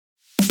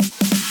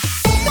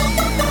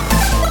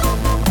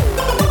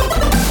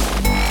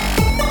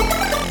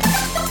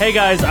Hey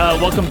guys,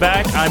 welcome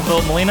back. I'm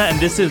Philip Molina, and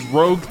this is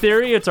Rogue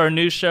Theory. It's our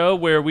new show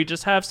where we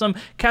just have some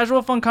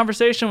casual fun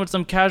conversation with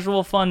some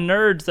casual fun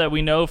nerds that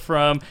we know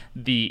from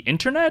the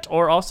internet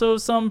or also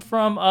some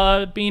from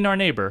being our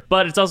neighbor.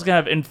 But it's also going to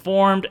have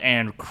informed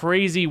and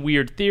crazy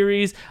weird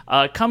theories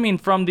coming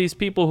from these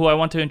people who I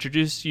want to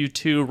introduce you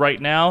to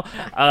right now.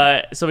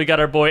 So we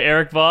got our boy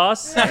Eric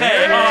Voss.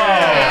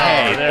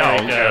 Hey,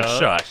 there we go.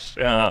 Shush.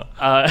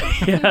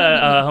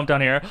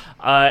 Hometown hero.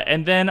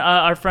 And then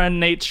our friend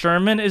Nate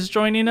Sherman is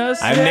joining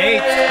us. I'm Nate.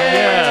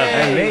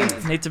 Yeah. I'm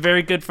Nate. Nate's a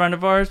very good friend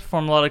of ours,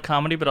 performed a lot of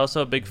comedy, but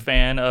also a big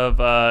fan of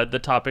the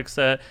topics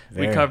that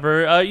we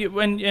cover.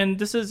 And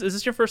this is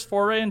this your first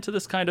foray into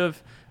this kind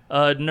of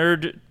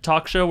nerd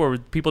talk show where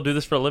people do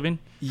this for a living?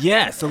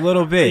 Yes, a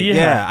little bit. Yeah.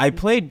 Yeah, I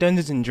played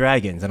Dungeons and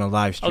Dragons on a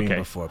live stream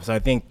before, so I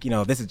think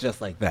this is just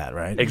like that,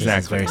 right?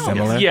 Exactly. This is very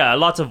similar. Yeah,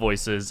 lots of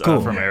voices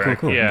from Eric.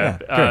 Cool.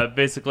 Yeah,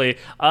 basically.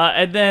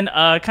 And then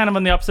kind of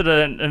on the opposite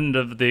end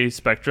of the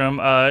spectrum,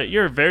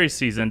 you're very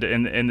seasoned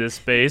in this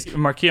space.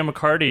 Markia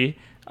McCarty.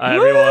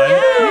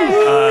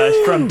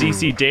 Everyone from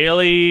DC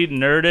Daily,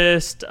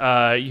 Nerdist.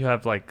 You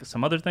have like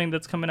some other thing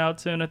that's coming out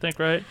soon, I think,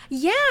 right?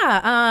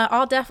 Yeah,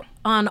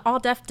 on All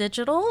Def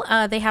Digital.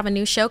 They have a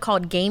new show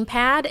called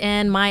Gamepad,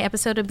 and my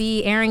episode will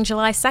be airing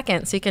July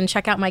 2nd, so you can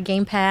check out my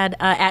Gamepad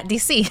at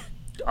DC.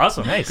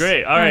 Awesome. Nice.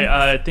 Great. All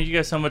right. Thank you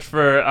guys so much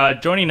for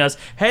joining us.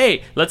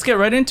 Hey, let's get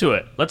right into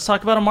it. Let's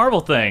talk about a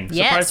Marvel thing.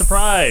 Yes.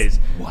 Surprise.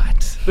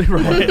 What?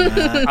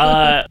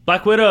 Right.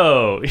 Black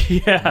Widow.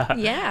 Yeah.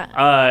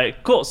 Yeah.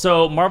 Cool.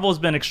 So Marvel's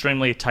been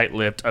extremely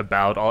tight-lipped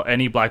about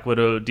any Black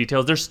Widow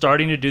details. They're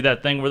starting to do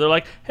that thing where they're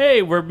like,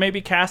 hey, we're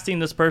maybe casting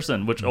this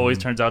person, which always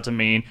turns out to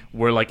mean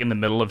we're like in the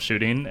middle of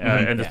shooting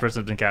and this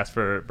person's been cast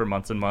for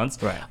months and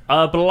months. Right.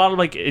 But a lot of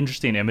like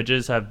interesting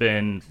images have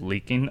been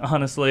leaking,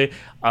 honestly,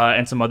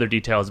 and some other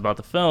details about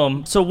the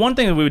film. So one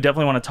thing that we would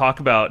definitely want to talk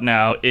about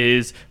now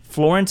is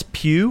Florence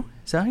Pugh.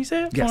 Is that how you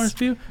say it? Yes. Florence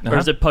Pugh? Or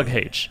is it Pug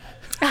H?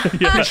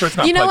 I'm sure it's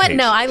not You know Pug what? H.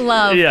 No, I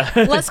love. Yeah.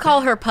 Let's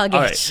call her Pug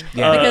All H. right.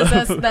 Yeah.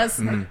 Because that's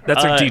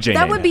That's her DJ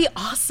that name. would be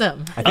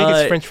awesome. I think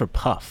it's French for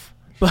puff.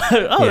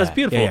 That's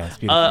beautiful. Yeah, it's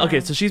beautiful. Okay,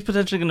 so she's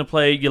potentially going to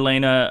play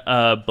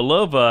Yelena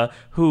Belova,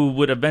 who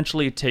would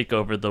eventually take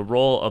over the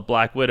role of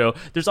Black Widow.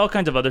 There's all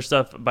kinds of other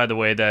stuff, by the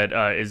way, that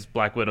is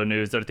Black Widow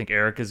news that I think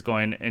Eric is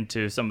going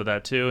into some of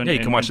that too. Yeah, you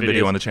can watch the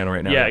video on the channel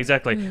right now. Yeah,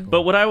 exactly.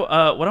 But what I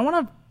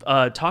want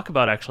to talk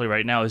about actually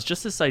right now is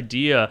just this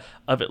idea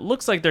of, it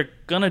looks like they're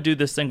going to do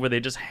this thing where they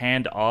just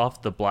hand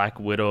off the Black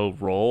Widow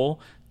role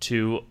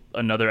to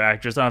another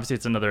actress. Obviously,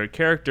 it's another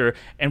character,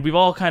 and we've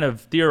all kind of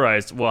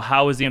theorized, well,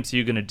 how is the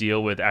MCU going to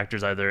deal with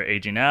actors either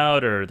aging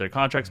out or their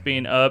contracts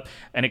being up?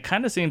 And it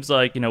kind of seems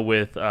like,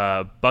 with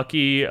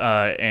Bucky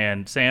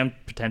and Sam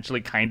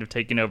potentially kind of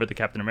taking over the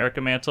Captain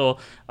America mantle,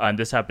 and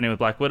this happening with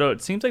Black Widow,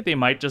 it seems like they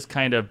might just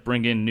kind of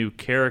bring in new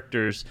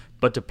characters,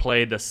 but to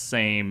play the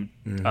same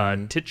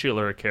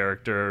titular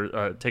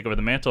character, take over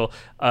the mantle.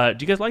 Do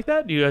you guys like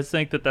that? Do you guys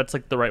think that that's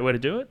like the right way to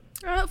do it?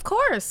 Of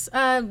course.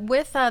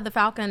 With the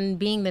Falcon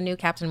being the new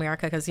Captain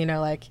America, because,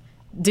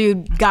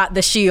 dude got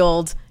the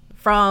shield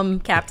from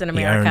Captain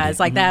America. It's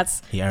like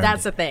that's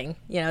the thing.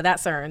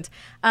 That's earned.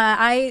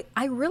 I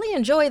really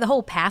enjoy the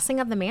whole passing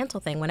of the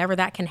mantle thing whenever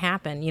that can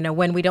happen.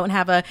 When we don't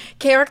have a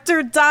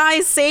character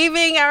die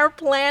saving our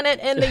planet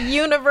and the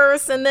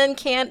universe and then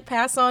can't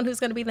pass on who's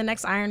going to be the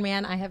next Iron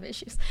Man. I have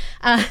issues.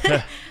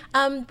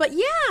 But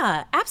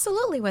yeah,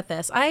 absolutely with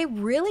this. I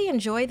really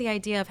enjoy the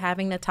idea of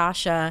having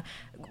Natasha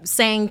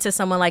saying to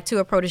someone, like to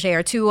a protege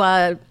or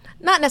to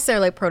not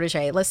necessarily a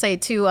protege, let's say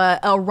to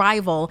a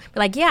rival, be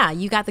like, yeah,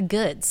 you got the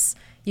goods.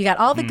 You got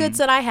all the goods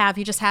that I have.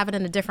 You just have it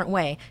in a different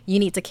way. You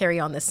need to carry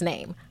on this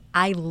name.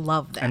 I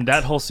love that. And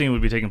that whole scene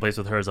would be taking place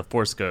with her as a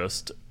Force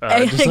ghost.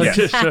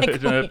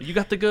 Exactly. You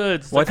got the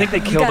goods. Well, I think they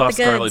killed got off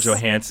the Scarlett goods.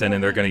 Johansson,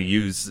 and they're going to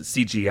use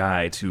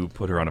CGI to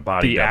put her on a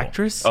body The double.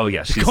 actress? Oh,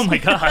 yeah. Oh, my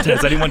God.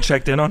 Has anyone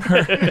checked in on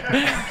her?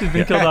 She's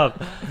been killed off.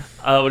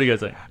 What do you guys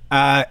think?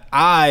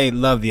 I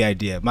love the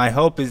idea. My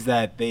hope is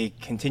that they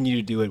continue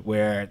to do it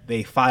where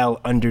they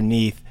file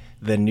underneath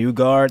the new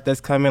guard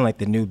that's coming, like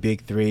the new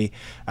big three.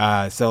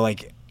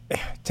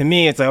 To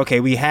me, it's like,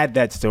 okay, we had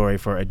that story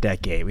for a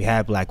decade. We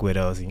had Black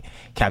Widows and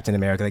Captain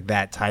America, like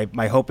that type.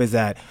 My hope is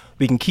that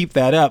we can keep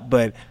that up,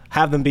 but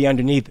have them be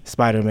underneath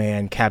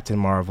Spider-Man, Captain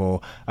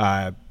Marvel,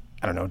 I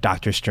don't know,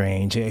 Doctor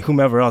Strange,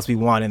 whomever else we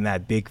want in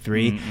that big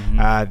three.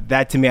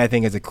 That, to me, I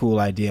think is a cool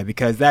idea,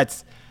 because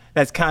that's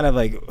kind of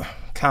like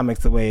comics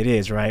the way it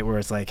is, right? Where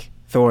it's like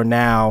Thor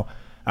now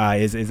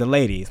is a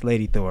lady. It's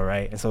Lady Thor,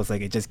 right? And so it's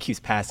like it just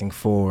keeps passing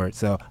forward.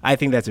 So I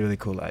think that's a really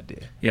cool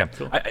idea. Yeah.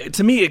 Cool.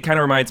 To me, it kind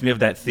of reminds me of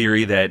that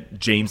theory that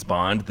James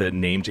Bond, the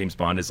name James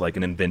Bond, is like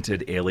an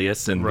invented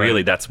alias. And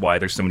really, that's why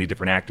there's so many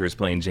different actors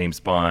playing James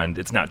Bond.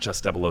 It's not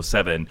just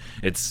 007.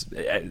 It's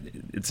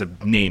a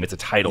name. It's a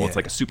title. Yeah. It's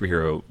like a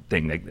superhero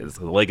thing. It's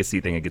a legacy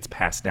thing that gets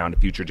passed down to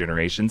future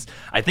generations.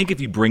 I think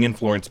if you bring in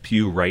Florence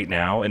Pugh right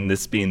now, and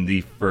this being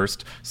the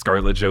first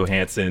Scarlett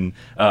Johansson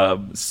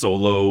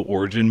solo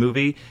origin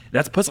movie,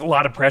 that's puts a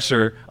lot of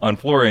pressure on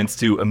Florence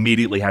to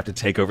immediately have to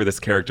take over this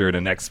character in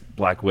a next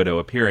Black Widow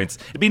appearance.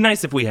 It'd be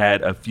nice if we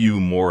had a few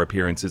more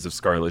appearances of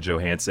Scarlett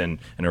Johansson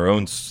in her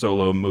own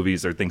solo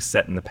movies or things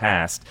set in the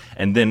past,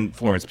 and then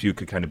Florence Pugh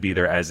could kind of be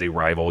there as a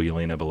rival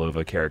Yelena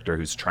Belova character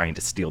who's trying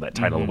to steal that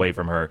title away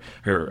from her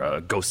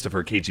ghost of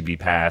her KGB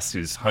past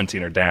who's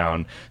hunting her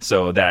down,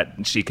 so that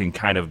she can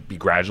kind of be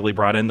gradually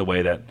brought in the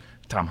way that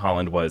Tom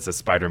Holland was as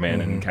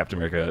Spider-Man in Captain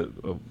America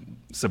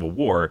Civil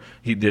War.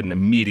 He didn't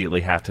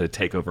immediately have to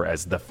take over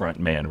as the front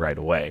man right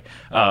away.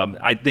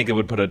 I think it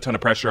would put a ton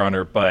of pressure on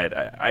her, but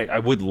I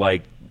would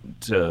like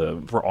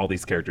for all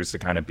these characters to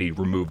kind of be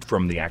removed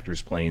from the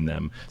actors playing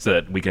them so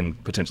that we can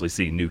potentially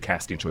see new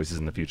casting choices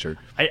in the future.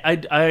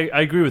 I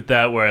agree with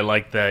that, where I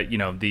like that, you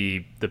know,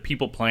 the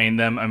people playing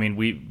them. I mean,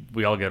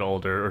 we all get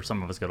older, or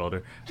some of us get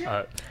older. You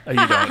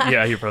don't.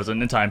 Yeah, you're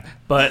frozen in time.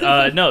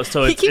 But no,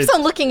 so he keeps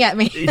on looking at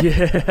me.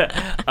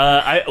 Yeah.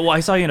 I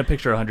saw you in a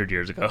picture 100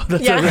 years ago.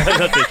 That's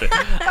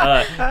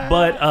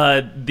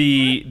but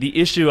the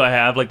issue I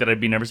have, like, that I'd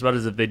be nervous about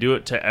is if they do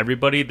it to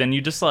everybody, then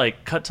you just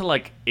like cut to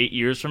like 8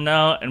 years from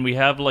now, and we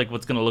have like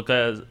what's gonna look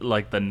as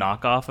like the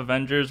knockoff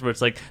Avengers, where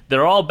it's like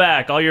they're all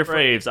back, all your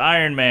faves,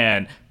 Iron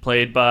Man,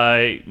 played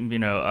by, you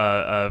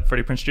know,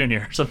 Freddie Prinze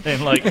Jr. or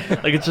something like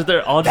it's just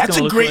they're all just That's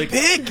gonna a look great like,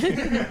 pick.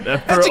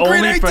 For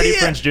only Freddie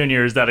Prinze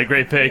Jr. is that a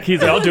great pick.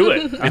 He's like, I'll do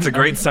it. It's a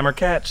great summer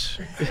catch.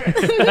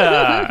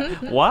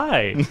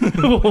 Why?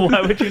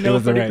 Why would you know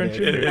Freddie Prinze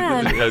Jr.?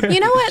 Yeah. You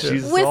know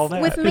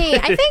what? With me,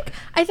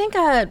 I think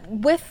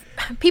with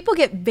people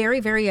get very,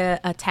 very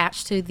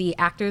attached to the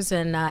actors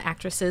and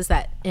actresses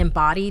that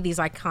embody these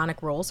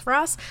iconic roles for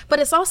us. But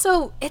it's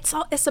also it's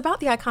about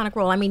the iconic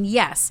role. I mean,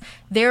 yes,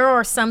 there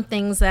are some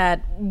things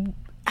that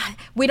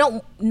we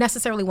don't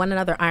necessarily want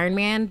another Iron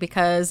Man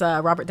because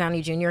Robert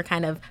Downey Jr.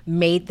 kind of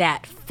made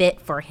that fit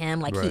for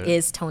him. Like, right. He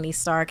is Tony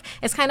Stark.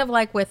 It's kind of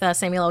like with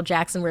Samuel L.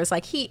 Jackson, where it's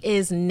like he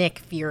is Nick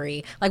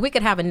Fury. Like, we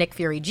could have a Nick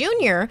Fury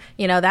Jr.,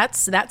 you know,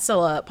 that's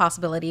still a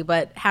possibility,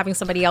 but having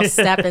somebody else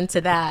step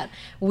into that,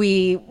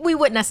 we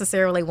wouldn't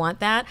necessarily want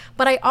that.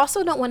 But I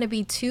also don't want to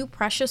be too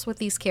precious with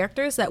these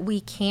characters that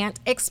we can't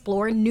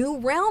explore new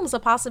realms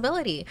of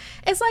possibility.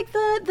 It's like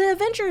the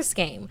Avengers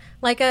game,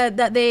 like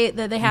that they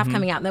have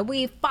coming out, that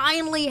we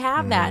finally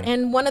have that.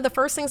 And one of the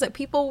first things that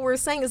people were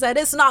saying is that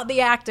it's not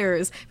the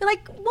actors. You're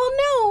like,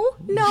 well,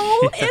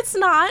 no, it's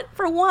not.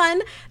 For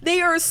one,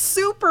 they are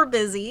super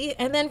busy,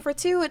 and then for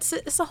two,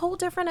 it's a whole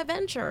different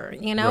adventure,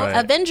 you know,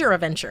 right.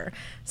 Avenger.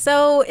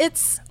 So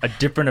it's a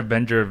different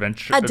adventure.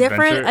 A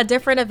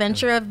different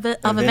adventure of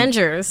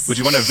Avengers. Would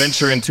you want to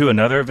venture into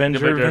another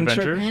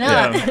adventure?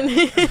 Yeah.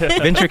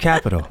 Venture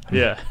capital.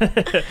 Yeah.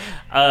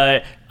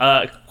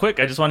 Quick,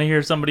 I just want to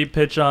hear somebody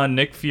pitch on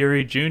Nick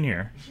Fury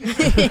Jr.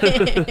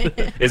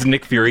 Is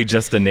Nick Fury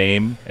just a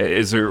name?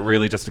 Is it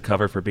really just a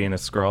cover for being a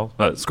Skrull?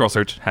 Skrull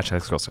search.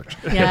 #Skrull search.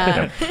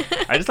 Yeah.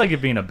 I just like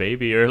it being a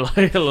baby or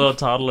like a little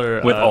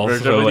toddler with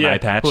also an eye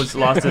patch. Who's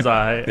lost his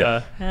eye.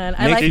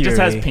 Yeah. He just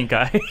has pink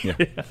eye. Yeah.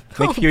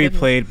 Nick Fury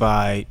played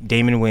by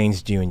Damon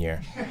Wayans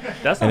Jr.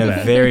 That's not in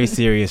bad. A very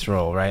serious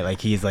role, right? Like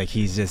he's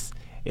just,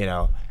 you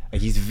know,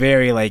 like he's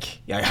very like,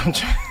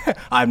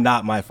 I'm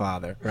not my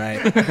father, right?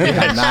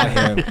 I'm not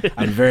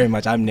him.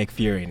 I'm Nick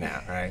Fury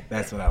now, right?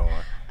 That's what I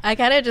want. I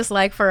kind of just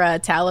like for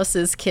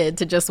Talus's kid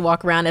to just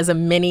walk around as a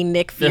mini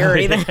Nick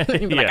Fury. Like,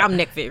 I'm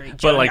Nick Fury. Jr.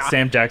 But like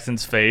Sam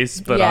Jackson's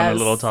face, but on a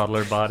little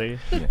toddler body.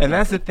 And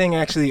that's the thing,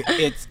 actually.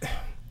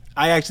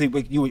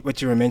 What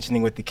you were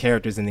mentioning with the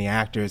characters and the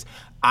actors,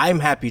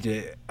 I'm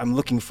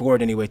looking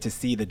forward anyway to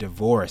see the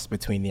divorce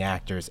between the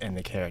actors and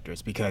the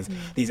characters, because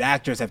these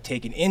actors have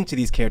taken into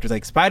these characters.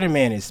 Like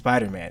Spider-Man is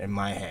Spider-Man in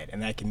my head,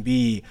 and that can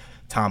be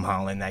Tom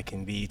Holland, that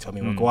can be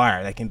Tobey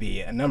Maguire, that can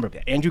be a number of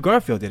them. Andrew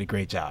Garfield did a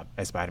great job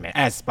as Spider-Man,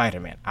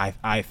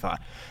 I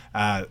thought.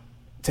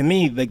 To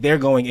me, like, they're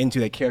going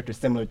into a character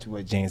similar to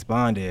what James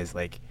Bond is.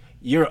 Like,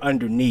 you're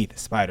underneath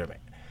Spider-Man.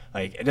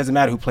 Like, it doesn't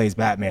matter who plays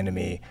Batman to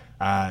me.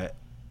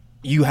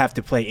 You have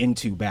to play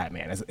into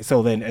Batman.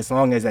 So then, as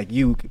long as like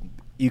you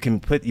can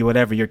put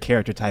whatever your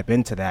character type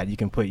into that, you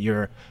can put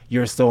your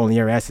soul and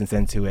your essence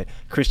into it.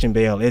 Christian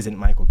Bale isn't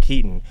Michael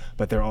Keaton,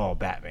 but they're all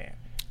Batman.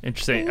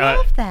 Interesting.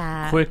 Love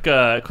that.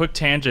 Quick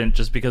tangent,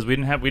 just because we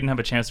didn't have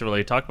a chance to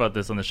really talk about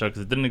this on the show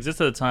because it didn't exist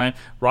at the time.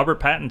 Robert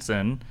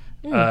Pattinson.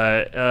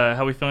 How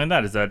are we feeling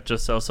that? Is that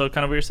just also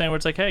kind of what you're saying, where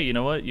it's like, hey, you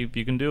know what, you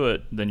can do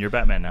it, then you're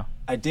Batman now?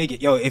 I dig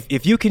it. Yo,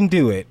 if you can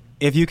do it,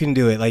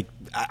 like,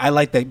 I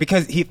like that,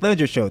 because Heath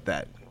Ledger showed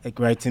that. Like,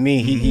 right, to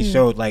me, he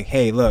showed like,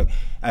 hey, look,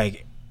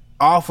 like,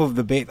 off of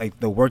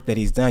the work that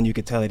he's done, you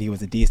could tell that he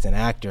was a decent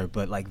actor,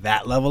 but like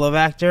that level of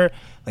actor,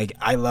 like,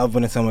 I love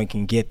when someone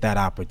can get that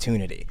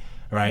opportunity.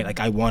 Right, like,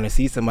 I want to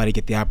see somebody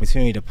get the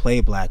opportunity to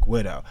play Black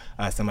Widow,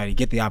 somebody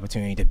get the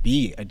opportunity to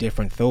be a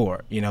different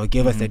Thor. You know,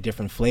 give us a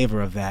different flavor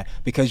of that,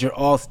 because you're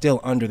all still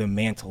under the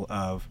mantle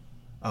of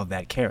of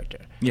that character.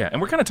 Yeah,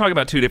 and we're kind of talking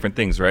about two different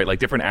things, right? Like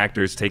different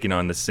actors taking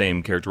on the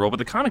same character role, but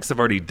the comics have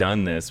already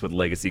done this with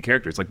legacy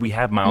characters. Like we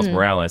have Miles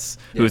Morales,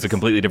 who is a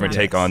completely different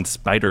take on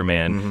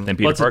Spider-Man than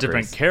Peter Parker. It's a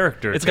different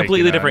character. It's a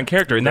completely different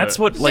character, and that's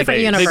what like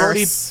they've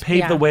already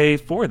paved the way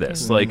for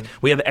this. Like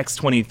we have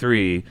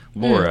X-23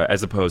 Laura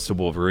as opposed to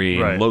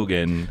Wolverine,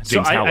 Logan,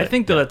 James Howlett. I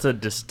think that's a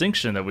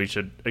distinction that we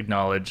should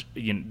acknowledge.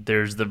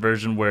 There's the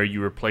version where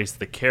you replace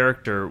the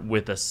character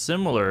with a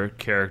similar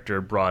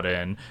character brought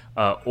in,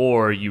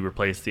 or you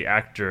replace the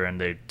actor and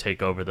they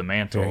take over the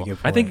mantle.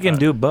 I think you can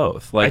do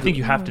both. Like, I think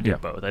you have to do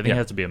both. I think it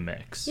has to be a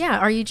mix.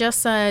 Yeah, or you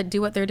just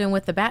do what they're doing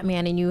with the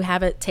Batman and you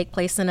have it take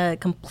place in a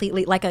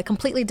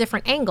completely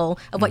different angle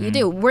of what you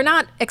do. We're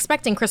not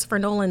expecting Christopher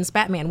Nolan's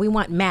Batman. We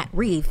want Matt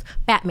Reeves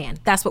Batman.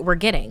 That's what we're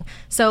getting.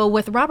 So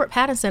with Robert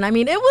Pattinson, I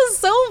mean, it was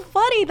so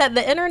funny that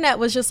the internet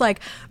was just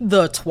like,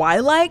 the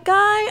Twilight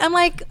guy? I'm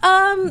like,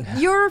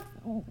 you're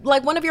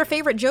like one of your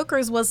favorite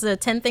Jokers was the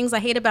 10 Things I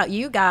Hate About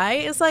You guy.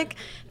 It's like,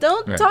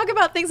 don't talk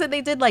about things that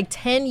they did like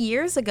 10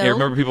 years ago. Yeah,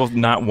 remember people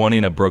not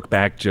wanting a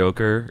Brokeback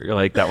Joker?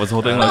 Like that was the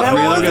whole thing. Like,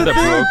 look at the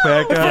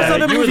Brokeback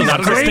guy. You were not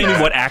understanding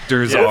what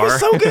actors are. It was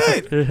so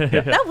good.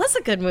 That was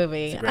a good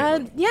movie.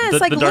 It's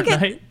like the Dark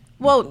look Knight? at.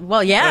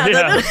 Well, yeah,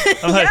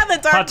 the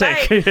Dark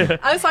Knight.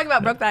 I was talking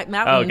about Brokeback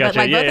Mountain, but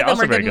like both of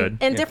them are good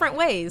in different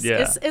ways.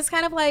 Yeah. It's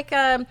kind of like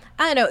I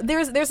don't know.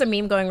 There's a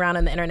meme going around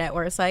on the internet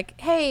where it's like,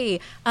 hey,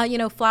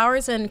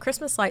 flowers and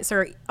Christmas lights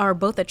are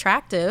both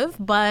attractive,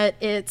 but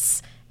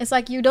it's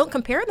like you don't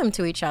compare them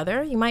to each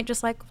other. You might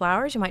just like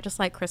flowers, you might just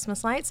like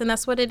Christmas lights, and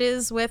that's what it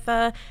is with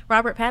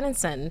Robert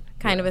Pattinson,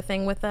 kind of a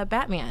thing with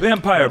Batman.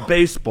 Vampire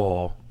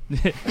baseball.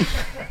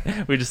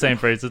 We just saying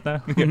phrases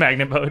now.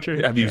 Magnet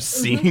poetry. Have you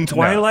seen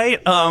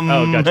Twilight?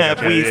 Gotcha.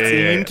 Have we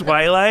seen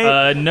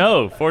Twilight?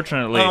 No,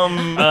 fortunately.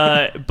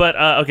 But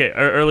okay.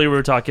 Earlier we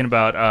were talking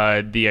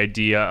about the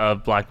idea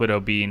of Black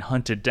Widow being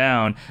hunted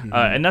down,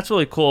 and that's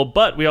really cool.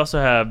 But we also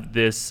have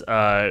this.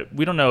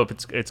 We don't know if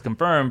it's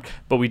confirmed,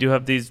 but we do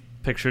have these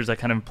pictures that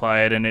kind of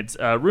imply it, and it's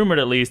rumored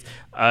at least.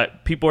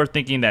 People are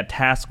thinking that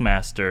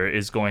Taskmaster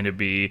is going to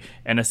be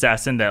an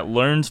assassin that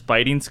learns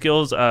fighting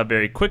skills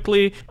very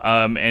quickly,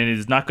 and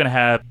is not going to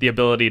have the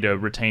ability to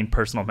retain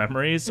personal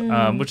memories,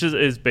 which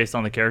is based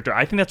on the character.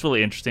 I think that's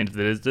really interesting if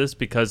it is this,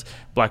 because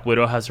Black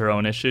Widow has her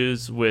own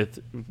issues with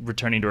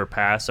returning to her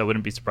past, so I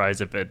wouldn't be surprised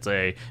if it's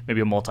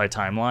maybe a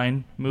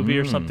multi-timeline movie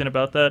or something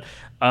about that.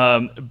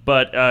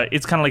 But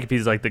it's kind of like if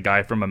he's like the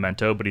guy from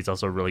Memento, but he's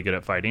also really good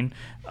at fighting.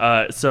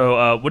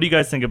 So what do you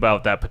guys think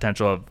about that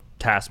potential of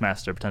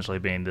Taskmaster potentially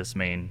being this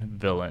main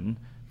villain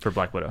for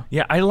Black Widow?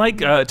 Yeah, I like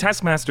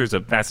Taskmaster is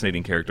a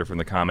fascinating character from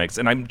the comics,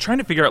 and I'm trying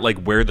to figure out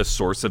like where the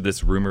source of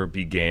this rumor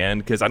began,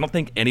 because I don't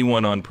think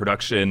anyone on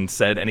production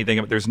said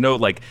anything. There's no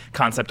like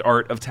concept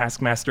art of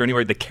Taskmaster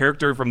anywhere. The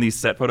character from these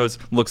set photos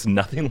looks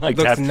nothing like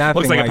Taskmaster.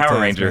 Looks like a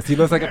Power Ranger. He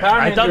looks like a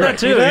Power Ranger. I thought that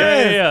too.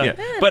 Yeah.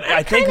 But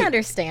I think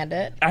understand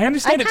it. I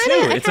understand it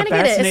too. It's a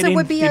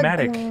fascinating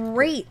thematic.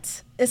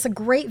 It's a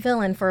great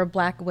villain for a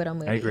Black Widow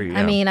movie. I agree.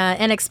 I mean,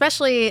 and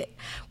especially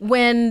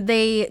when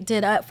they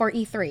did for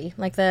E3,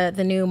 like the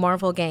new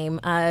Marvel game,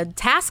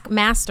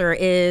 Taskmaster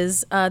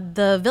is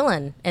the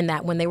villain in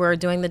that when they were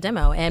doing the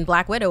demo, and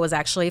Black Widow was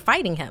actually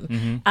fighting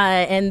him.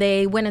 And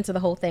they went into the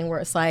whole thing where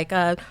it's like,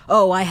 I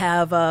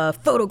have a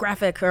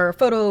photographic or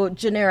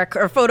photogeneric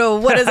or photo.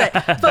 What is it?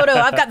 Photo.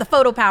 I've got the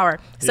photo power.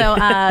 So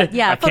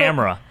yeah,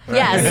 camera.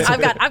 Yes,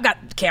 I've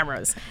got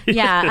cameras.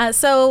 Yeah.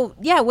 So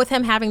yeah, with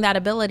him having that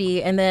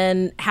ability and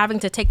then having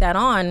to take that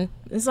on,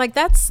 it's like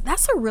that's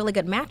a really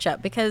good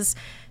matchup, because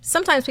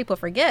sometimes people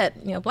forget,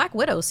 Black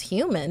Widow's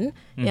human.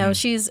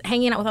 She's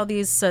hanging out with all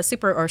these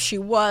she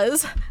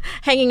was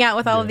hanging out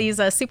with all of these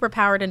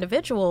superpowered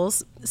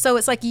individuals. So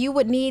it's like you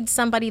would need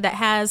somebody that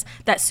has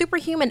that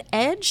superhuman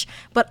edge,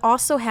 but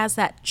also has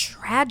that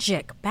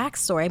tragic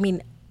backstory. I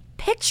mean,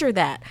 picture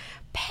that.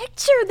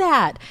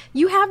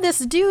 You have this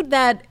dude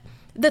that.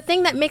 The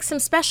thing that makes him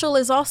special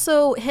is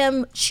also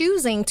him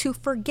choosing to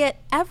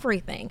forget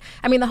everything.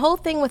 I mean, the whole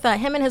thing with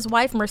him and his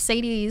wife,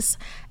 Mercedes,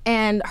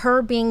 and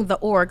her being the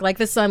org, like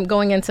this,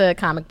 going into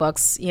comic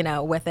books,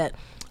 with it.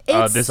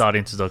 This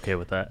audience is okay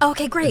with that.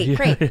 Okay, great.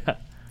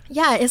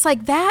 Yeah, it's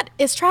like that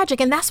is tragic,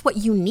 and that's what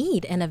you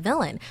need in a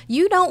villain.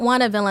 You don't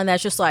want a villain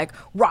that's just like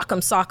rock'em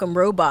sock'em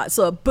robot,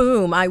 so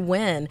boom, I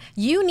win.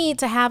 You need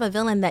to have a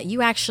villain that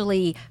you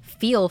actually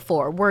feel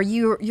for, where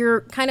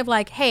you're kind of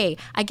like, hey,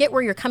 I get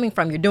where you're coming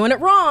from. You're doing it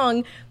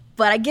wrong,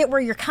 but I get where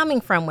you're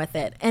coming from with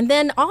it. And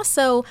then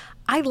also,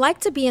 I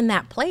like to be in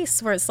that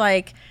place where it's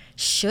like,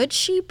 should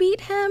she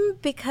beat him?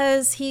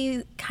 Because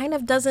he kind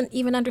of doesn't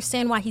even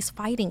understand why he's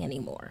fighting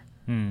anymore.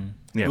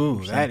 Yeah.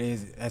 Ooh,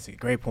 that's a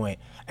great point.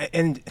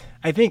 And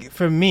I think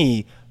for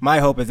me, my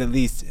hope is at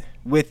least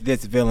with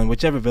this villain,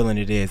 whichever villain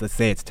it is, let's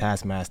say it's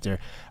Taskmaster,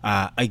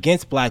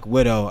 against Black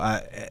Widow,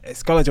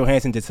 Scarlett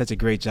Johansson did such a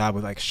great job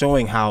of like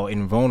showing how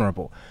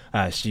invulnerable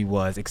she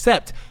was,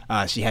 except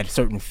she had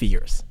certain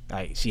fears.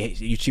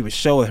 She would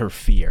show her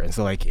fear. And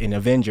so like in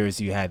Avengers,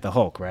 you had the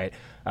Hulk, right?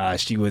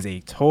 she was a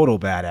total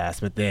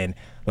badass. But then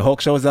the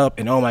Hulk shows up,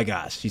 and oh my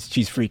gosh, she's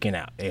freaking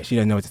out. Yeah, she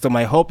doesn't know what to. So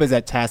my hope is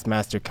that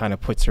Taskmaster kind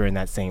of puts her in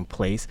that same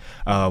place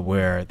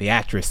where the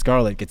actress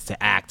Scarlett gets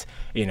to act.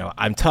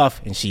 I'm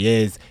tough, and she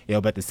is.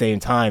 But at the same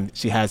time,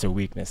 she has her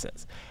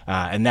weaknesses,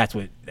 and that's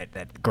what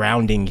that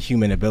grounding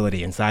human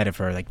ability inside of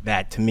her. Like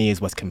that, to me, is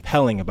what's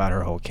compelling about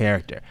her whole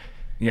character.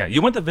 Yeah,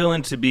 you want the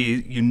villain to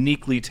be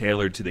uniquely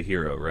tailored to the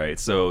hero, right?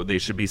 So they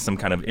should be some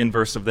kind of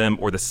inverse of them,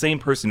 or the same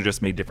person who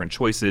just made different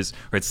choices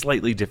or had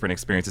slightly different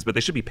experiences, but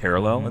they should be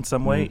parallel in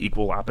some way,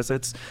 equal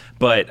opposites.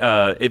 But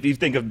if you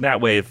think of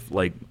that way, if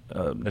like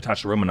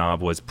Natasha Romanoff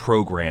was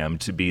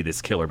programmed to be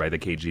this killer by the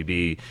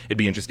KGB, it'd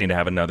be interesting to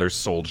have another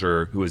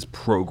soldier who is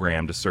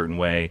programmed a certain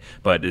way,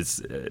 but is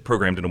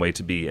programmed in a way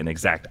to be an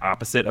exact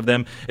opposite of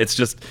them. It's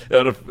just,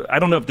 I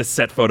don't know if the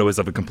set photo is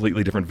of a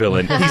completely different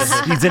villain.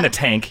 He's in a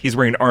tank, he's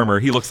wearing armor,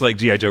 he looks like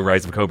G.I. Joe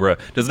Rise of Cobra.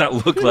 Does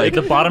not look like...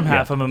 The bottom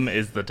half of him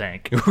is the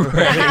tank.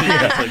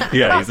 Right.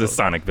 Yeah, he's a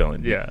Sonic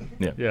villain. Yeah.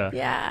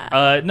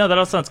 No, that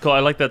all sounds cool. I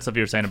like that stuff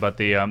you were saying about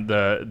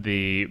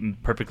the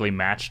perfectly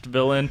matched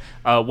villain.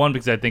 One,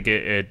 because I think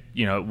it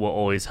will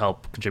always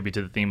help contribute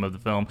to the theme of the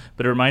film.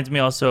 But it reminds me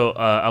also,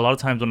 a lot of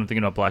times when I'm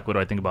thinking about Black Widow,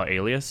 I think about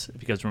Alias,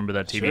 if you guys remember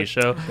that TV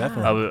show.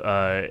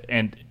 Definitely.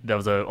 And that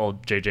was an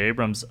old J.J.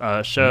 Abrams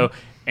show. Mm-hmm.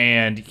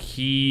 And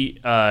he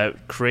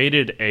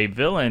created a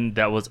villain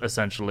that was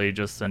essentially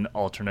just an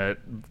alternate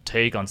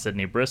take on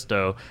Sydney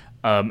Bristow,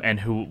 and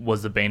who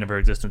was the bane of her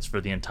existence for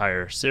the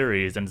entire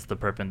series, and it's the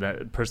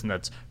person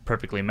that's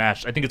perfectly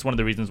matched. I think it's one of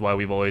the reasons why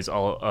we've always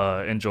all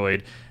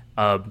enjoyed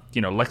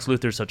Lex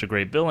Luthor's such a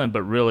great villain,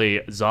 but really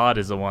Zod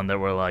is the one that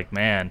we're like,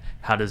 man,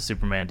 how does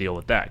Superman deal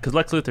with that? Because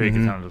Lex Luthor, he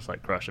could kind of just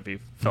like crush if he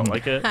felt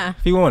like it.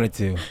 If he wanted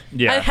to.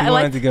 Yeah. If he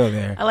wanted to go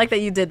there. I like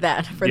that you did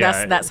that.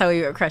 That's how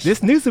you would crush.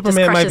 This new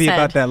Superman might be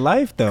about that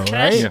life, though,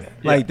 right?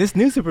 Like, this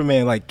new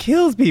Superman, like,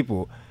 kills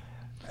people.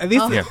 At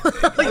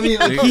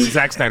least,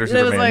 Zack Snyder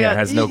Superman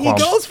has no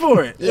qualms. He goes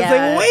for it.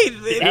 Yeah.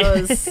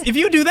 It's like, wait, if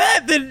you do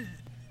that, then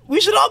we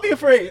should all be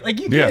afraid. Like,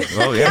 you can't.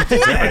 Oh, yeah.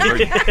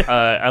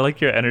 I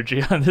like your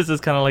energy on this. Is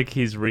kind of like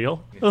he's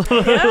real. Have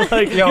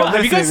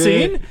you guys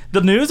seen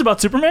the news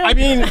about Superman? I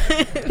mean,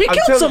 he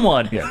killed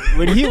someone. Yeah.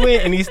 When he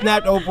went and he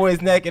snapped old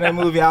boy's neck in that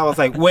movie, I was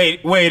like,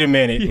 wait a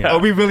minute. Yeah. Are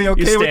we really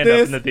okay with this? You stand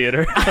up in the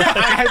theater.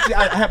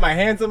 I had my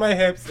hands on my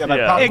hips and my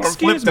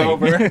popcorn flipped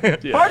over.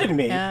 Pardon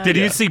me. Did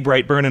you see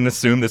Brightburn and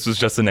assume this was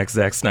just the next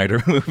Zack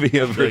Snyder movie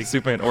of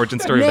Superman origin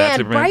story of that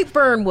Superman?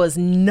 Brightburn was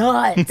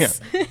nuts.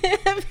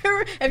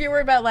 Have you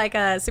worried about like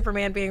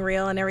Superman being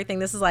real and everything?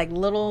 This is like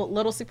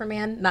little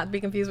Superman, not to be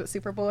confused with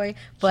Superboy,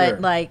 but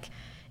like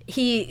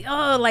he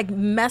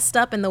messed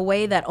up in the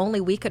way that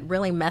only we could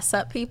really mess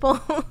up people.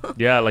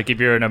 Yeah, like if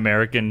you're an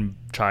American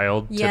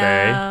child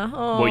today,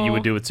 what you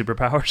would do with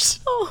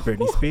superpowers?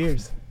 Britney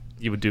Spears.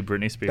 You would do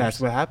Britney Spears. That's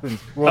what happens.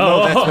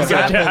 Well, no, that's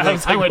what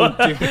happens. I wouldn't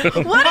do.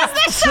 What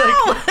is this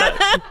show?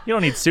 You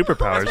don't need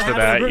superpowers for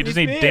that. You just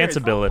need dance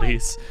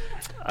abilities.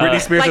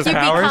 Britney Spears has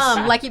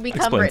powers? You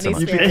become Britney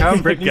Spears. You become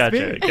Britney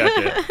Spears.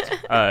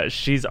 Gotcha.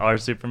 She's our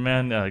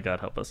Superman. God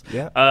help us.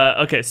 Yeah.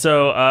 Okay,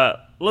 so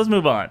let's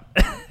move on.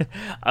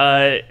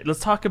 Let's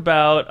talk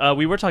about,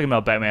 we were talking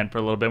about Batman for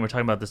a little bit, and we're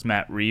talking about this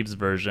Matt Reeves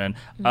version,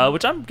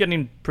 which I'm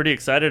getting pretty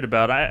excited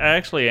about. I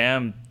actually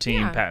am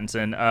Team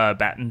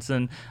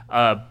Pattinson.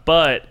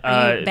 But...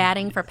 Are you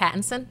batting for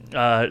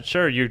Pattinson?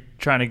 Sure, you're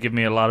trying to give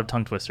me a lot of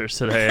tongue twisters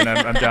today, and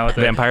I'm down with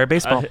it. Vampire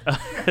Baseball.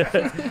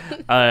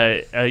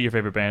 Your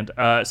favorite band.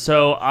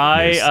 So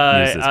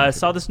I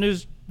saw this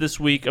news this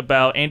week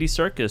about Andy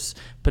Serkis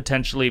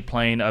potentially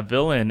playing a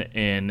villain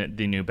in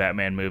the new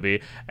Batman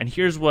movie, and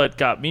here's what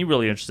got me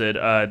really interested.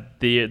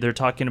 They're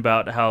talking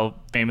about how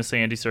famously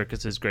Andy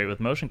Serkis is great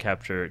with motion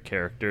capture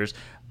characters.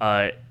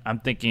 I'm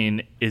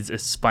thinking, is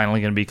this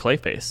finally going to be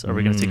Clayface? Are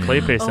we going to see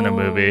Clayface in a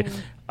movie?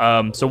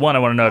 So one, I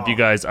want to know if you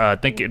guys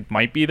think it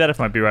might be that, if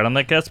it might be right on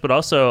that guess, but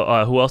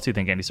also who else do you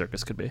think Andy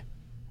Serkis could be?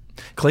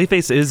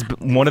 Clayface is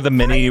one of the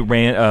many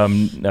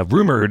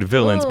rumored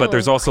villains, but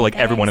there's also like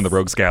everyone in the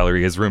Rogues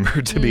Gallery is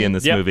rumored to be in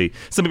this movie.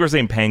 Some people are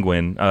saying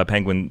Penguin.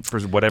 Penguin,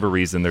 for whatever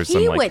reason, there's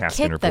some like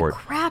casting report. He would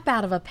kick the crap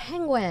out of a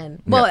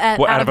penguin. Well,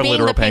 out of a being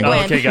literal the penguin.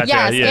 penguin. Okay, gotcha.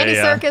 Yes, Yeah, Andy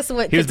yeah. Serkis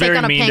would He was take very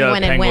on a mean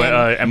penguin to and win.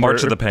 And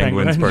March of the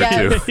Penguins Part 2.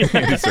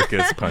 Andy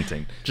Serkis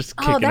punting. Just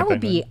kicking that a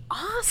would penguin. be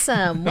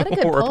awesome. What a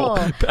good Horrible.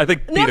 pull. I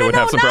think Peter would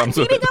have some problems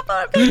with it. Up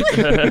on a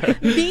penguin.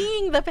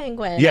 Being the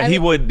penguin. Yeah, he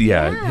would.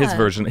 Yeah, his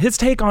version. His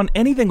take on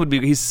anything would be,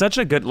 he's such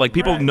a good, like,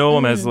 people know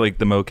him as like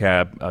the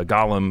mocap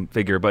Gollum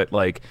figure, but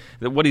like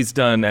what he's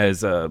done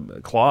as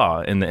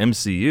Claw in the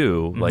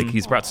MCU, like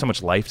he's brought so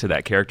much life to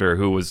that character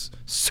who was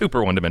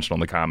super one-dimensional in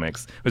the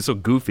comics. It was so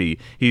goofy.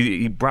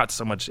 He brought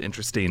so much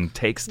interesting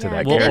takes to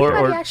that Did character.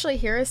 anybody actually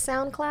hear his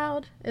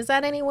SoundCloud? Is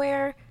that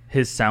anywhere?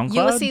 His SoundCloud?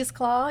 Ulysses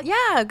Claw,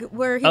 yeah,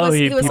 where he Oh, was,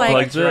 he he was like,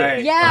 plugs it?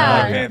 Right.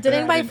 yeah. Okay. Did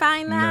anybody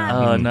find that?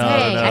 Oh, no,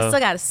 Dang, no. I still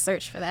got to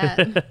search for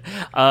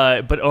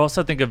that. But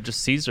also think of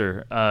just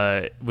Caesar,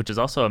 which is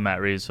also a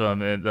Matt Reeves film,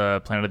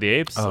 the Planet of the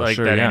Apes. Oh, like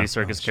sure, that yeah. Andy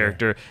Serkis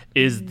character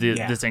is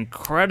this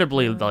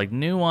incredibly like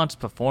nuanced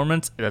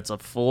performance. That's a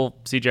full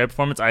CGI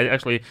performance. I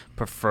actually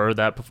prefer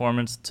that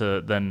performance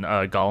than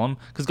Gollum,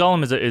 because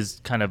Gollum is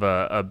kind of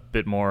a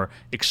bit more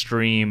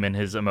extreme in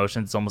his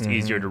emotions. It's almost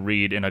easier to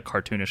read in a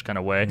cartoonish kind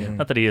of way.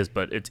 Not that he is,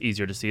 but it's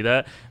easier to see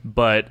that.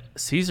 But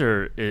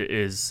Caesar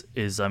is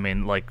I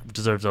mean, like,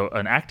 deserves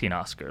an acting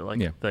Oscar, like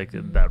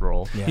that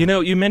role. Yeah. You know,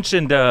 you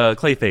mentioned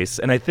Clayface,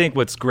 and I think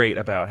what's great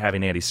about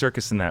having Andy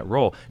Serkis in that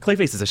role,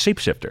 Clayface is a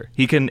shapeshifter.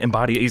 He can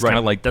embody. He's kind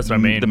of like That's what I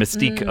mean. the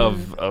mystique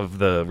of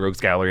the Rogues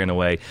Gallery in a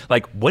way.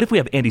 Like, what if we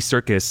have Andy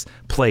Serkis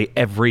play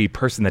every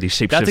person that he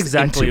shapeshifts That's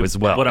exactly into as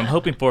well? what I'm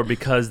hoping for,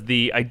 because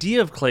the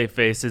idea of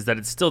Clayface is that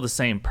it's still the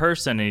same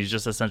person and he's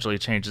just essentially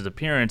changed his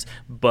appearance,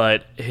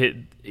 but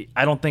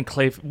I don't think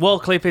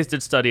Clayface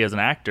did study as an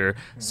actor,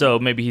 so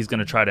maybe he's going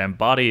to try to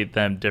embody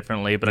them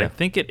differently, but I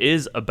think it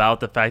is about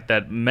the fact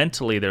that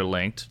mentally they're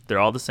linked. They're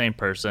all the same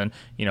person,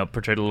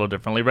 portrayed a little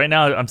differently. Right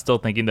now, I'm still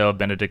thinking, though, of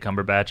Benedict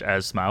Cumberbatch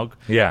as Smaug.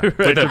 Yeah, Right?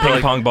 with the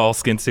ping pong ball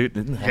skin suit.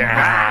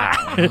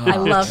 I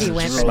love he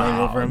went for Rolling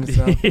that. over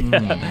himself.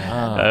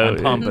 I'm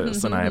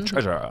pompous and I have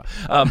treasure.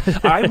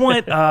 I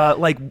want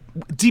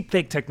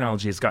deepfake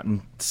technology has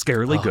gotten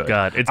scarily good.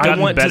 God, it's I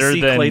gotten want better to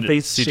see than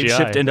Clayface CGI.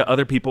 shapeshift into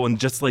other people and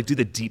just like do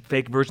the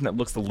deepfake version that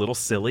looks a little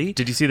silly.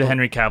 Did you see the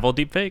Henry Cavill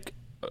deepfake?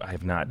 I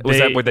have not. Was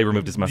that where they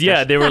removed his mustache?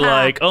 Yeah, they were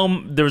like,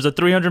 there was a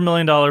 $300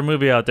 million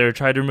movie out there,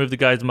 tried to remove the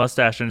guy's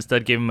mustache and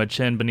instead gave him a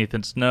chin beneath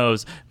his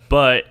nose.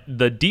 But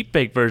the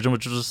deepfake version,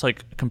 which was just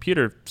like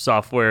computer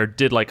software,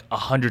 did like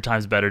 100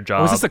 times better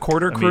job. Was this the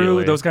Quarter Crew?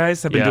 immediately. Those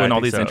guys have been Yeah, doing I all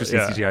think these so, interesting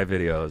yeah. CGI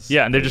videos.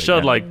 Yeah, and they just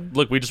showed Yeah. like,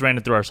 look, we just ran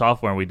it through our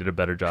software and we did a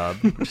better job.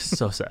 Which is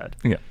so sad.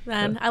 Yeah.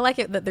 Man, I like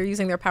it that they're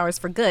using their powers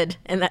for good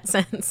in that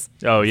sense.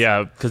 Oh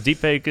yeah, because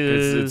deepfake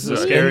is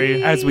It's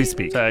scary as we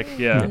speak. tech.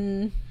 Yeah.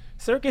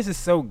 Serkis is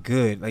so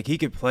good. Like, he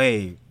could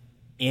play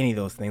any of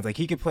those things. Like,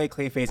 he could play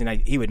Clayface,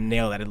 and he would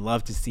nail that. I'd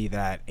love to see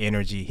that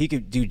energy. He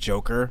could do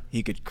Joker.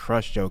 He could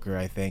crush Joker,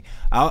 I think.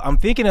 I'm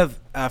thinking of,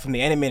 from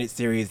the animated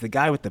series, the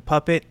guy with the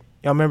puppet.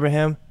 Y'all remember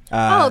him?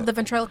 The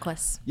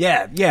ventriloquist.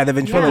 Yeah, the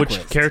ventriloquist.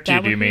 Which character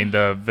That do you would be- mean,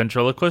 the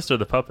ventriloquist or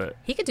the puppet?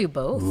 He could do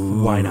both.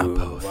 Why not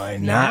both? Why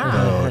not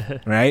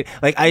both? Right?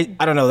 Like, I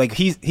don't know. Like,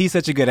 he's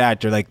such a good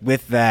actor. Like,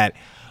 with that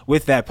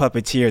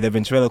puppeteer, the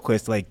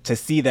ventriloquist, like, to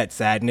see that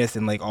sadness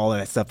and like all of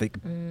that stuff like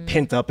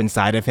pent up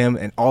inside of him,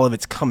 and all of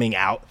it's coming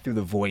out through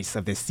the voice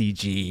of this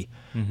CG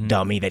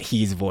dummy that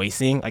he's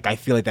voicing. Like, I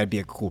feel like that'd be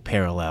a cool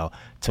parallel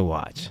to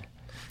watch.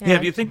 Yeah,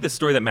 if you think the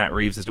story that Matt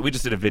Reeves is, we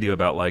just did a video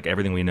about like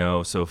everything we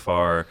know so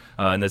far,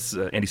 and this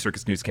Andy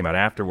Serkis news came out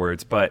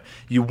afterwards. But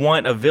you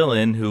want a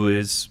villain who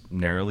is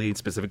narrowly,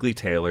 specifically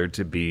tailored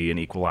to be an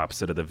equal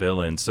opposite of the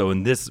villain. So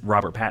in this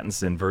Robert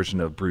Pattinson version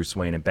of Bruce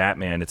Wayne and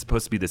Batman, it's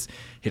supposed to be this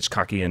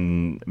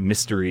Hitchcockian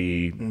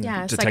mystery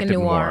Yeah, it's like a detective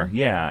noir.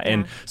 Yeah,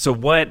 and so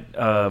what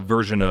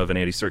version of an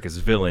Andy Serkis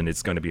villain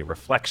is going to be a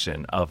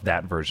reflection of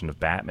that version of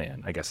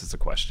Batman? I guess is the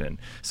question.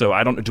 So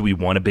do we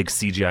want a big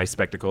CGI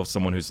spectacle of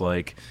someone who's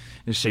like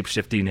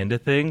shape-shifting into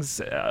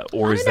things,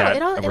 or is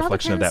that a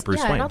reflection of that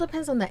Bruce Wayne? It all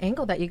depends on the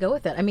angle that you go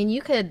with it. I mean,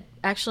 you could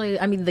actually,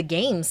 the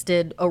games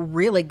did a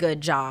really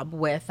good job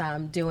with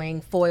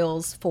doing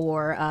foils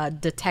for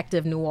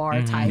detective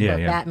noir type of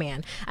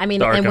Batman. I mean,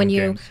 The and when Arkham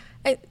you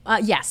games.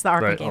 yes, the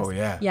Arkham Right. games. Oh,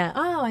 yeah. Yeah.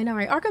 Oh, I know,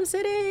 right? Arkham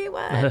City.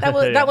 What?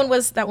 That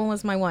one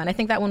was my one. I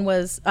think that one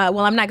was. Well,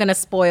 I'm not going to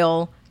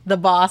spoil the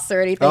boss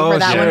or anything for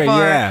that sure,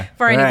 one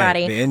for right.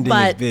 anybody. The ending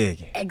but is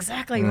big.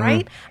 Exactly,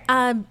 right?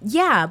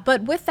 Yeah,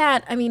 but with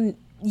that, I mean,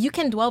 you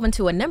can delve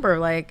into a number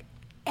like,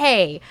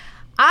 hey,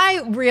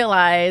 I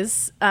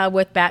realize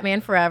with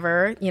Batman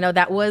Forever,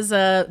 that was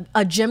a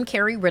Jim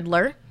Carrey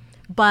Riddler.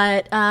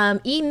 But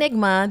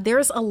Enigma,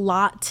 there's a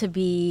lot to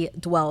be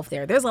delved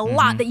there. There's a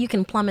lot that you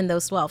can plumb in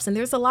those delves. And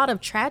there's a lot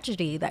of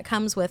tragedy that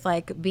comes with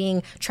like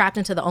being trapped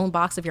into the own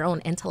box of your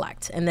own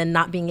intellect and then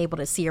not being able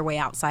to see your way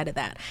outside of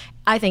that.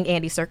 I think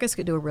Andy Serkis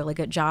could do a really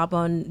good job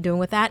on doing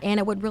with that. And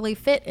it would really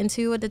fit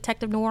into a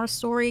detective noir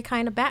story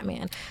kind of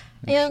Batman.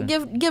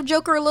 Give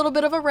Joker a little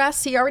bit of a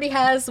rest. He already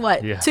has 2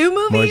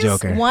 movies, More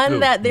Joker. one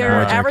that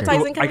they're Joker.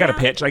 advertising. I got a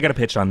coming out. pitch. I got a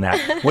pitch on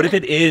that. What if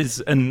it is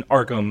an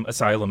Arkham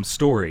Asylum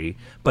story,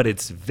 but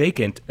it's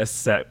vacant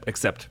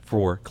except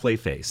for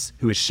Clayface,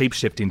 who is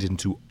shapeshifting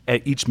into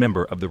each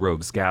member of the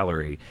Rogues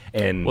Gallery?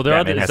 And Well,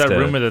 Batman is has that to-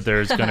 rumor that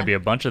there's going to be a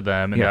bunch of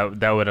them, and Yeah.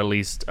 that would at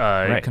least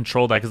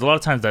control that. Because a lot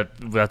of times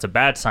that's a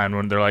bad sign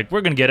when they're like,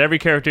 we're going to get every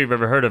character you've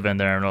ever heard of in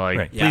there, and they're like,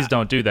 Right. please Yeah.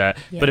 don't do that.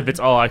 Yeah. But if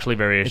it's all actually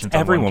variations It's on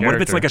everyone. one What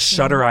if it's like a character-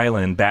 Shutter Island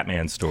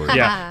Batman story?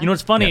 Yeah, you know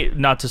what's funny?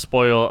 Not to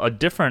spoil a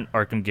different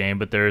Arkham game,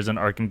 but there is an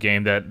Arkham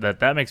game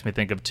that makes me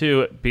think of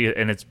too,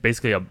 and it's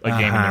basically a game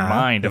in their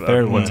mind The of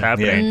third what's one.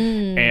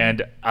 happening,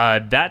 and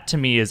that to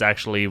me is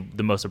actually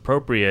the most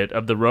appropriate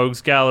of the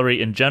Rogues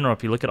Gallery in general,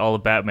 if you look at all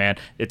of Batman,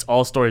 it's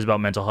all stories about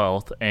mental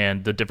health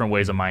and the different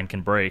ways a mind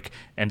can break.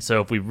 And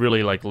so if we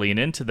really like lean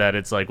into that,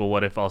 it's like, well,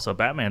 what if also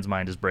Batman's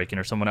mind is breaking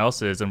or someone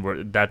else's?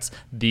 And that's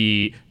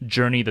the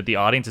journey that the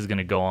audience is going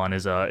to go on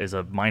is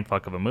a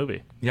mindfuck of a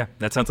movie. Yeah,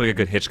 that sounds like a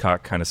good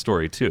Hitchcock kind of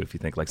story too. If you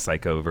think like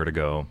Psycho,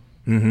 Vertigo.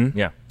 Mm-hmm.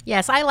 Yeah.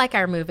 Yes, I like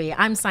our movie.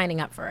 I'm signing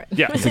up for it.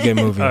 Yeah, it's a good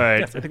movie. All right,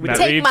 Yes, I think we Matt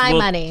take Reeves my will-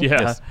 money.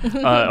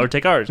 Yeah, or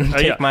take ours.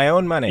 Take my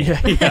own money.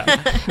 Great.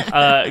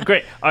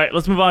 All right,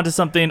 let's move on to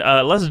something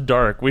less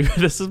dark.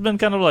 This has been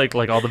kind of like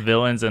all the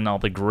villains and all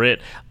the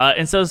grit.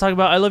 Instead, let's talk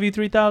about I Love You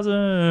 3000.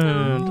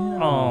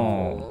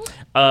 Oh.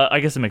 I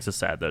guess it makes us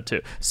sad though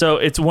too. So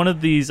it's one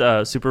of these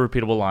super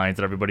repeatable lines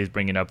that everybody's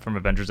bringing up from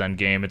Avengers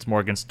Endgame. It's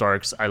Morgan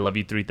Stark's "I love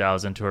you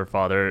 3000" to her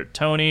father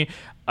Tony.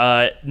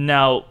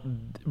 Now,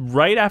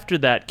 right after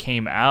that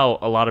came out,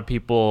 a lot of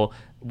people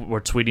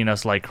were tweeting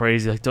us like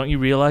crazy, like, "Don't you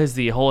realize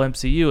the whole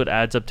MCU, it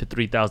adds up to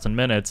 3,000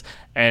 minutes?"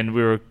 And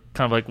we were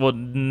kind of like, well,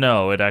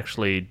 no, it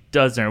actually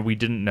doesn't. We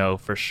didn't know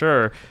for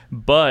sure,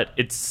 but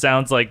it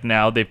sounds like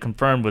now they've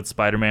confirmed with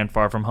Spider-Man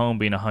Far From Home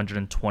being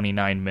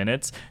 129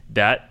 minutes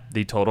that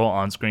the total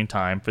on-screen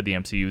time for the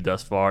MCU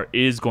thus far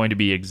is going to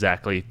be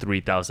exactly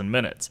 3,000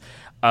 minutes.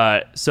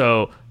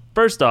 So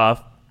first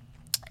off,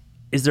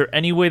 is there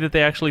any way that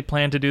they actually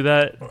plan to do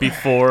that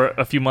before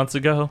a few months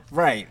ago?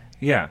 Right.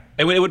 Yeah,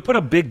 it would put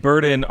a big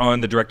burden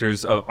on the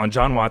directors, on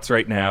John Watts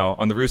right now,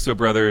 on the Russo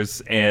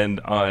brothers,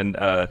 and on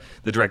the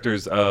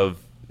directors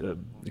of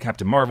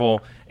Captain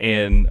Marvel,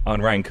 and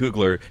on Ryan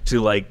Coogler to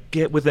like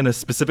get within a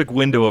specific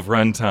window of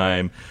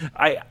runtime.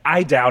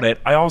 I doubt it.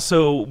 I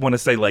also want to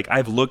say, like,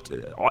 I've looked,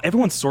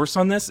 everyone's source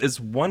on this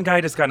is one guy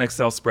just got an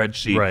Excel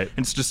spreadsheet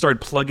and just started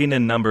plugging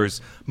in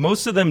numbers.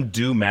 Most of them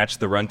do match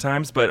the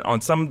runtimes, but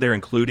on some they're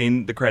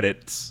including the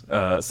credits.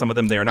 Some of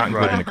them they are not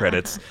including the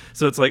credits.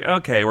 So it's like,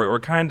 okay, we're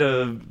kind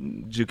of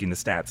juking the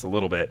stats a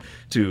little bit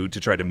to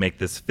try to make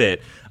this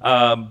fit.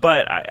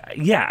 But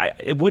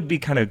it would be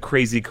kind of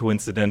crazy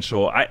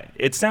coincidental.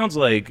 It sounds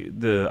like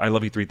the I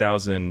Love You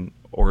 3000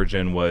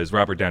 origin was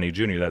Robert Downey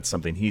Jr. That's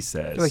something he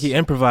says. I feel like he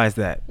improvised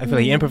that. I feel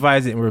like he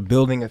improvised it and we're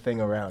building a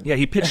thing around it. Yeah,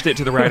 he pitched it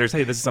to the writers,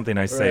 hey, this is something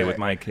I say with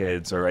my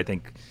kids, or I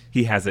think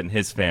he has it in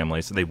his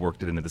family, so they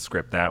worked it into the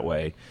script that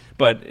way.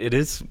 But it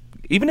is,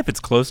 even if it's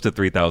close to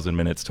 3,000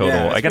 minutes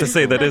total, I got to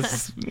say that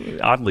is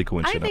oddly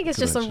coincidental. I think it's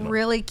just a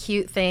really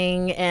cute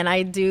thing, and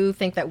I do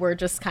think that we're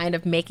just kind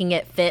of making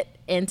it fit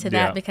into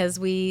that because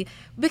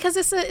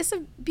it's a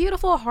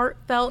beautiful,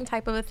 heartfelt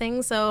type of a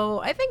thing. So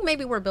I think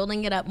maybe we're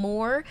building it up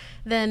more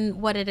than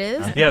what it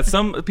is. Yeah,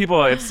 some people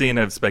I've seen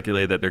have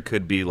speculated that there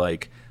could be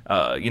like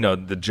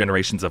the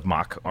generations of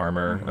Mach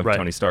armor, of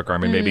Tony Stark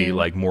armor. Maybe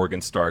like Morgan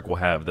Stark will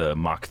have the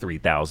Mach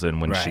 3000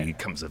 when she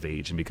comes of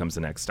age and becomes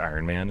the next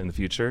Iron Man in the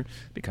future.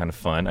 Be kind of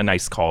fun. A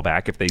nice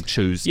callback if they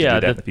choose to do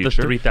that in the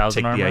future. The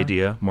 3000 Take armor. the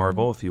idea,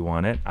 Marvel, if you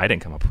want it. I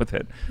didn't come up with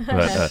it.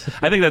 But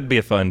I think that'd be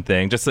a fun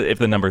thing. Just if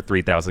the number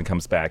 3000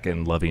 comes back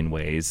in loving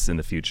ways in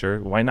the future,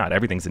 why not?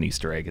 Everything's an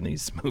Easter egg in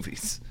these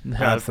movies.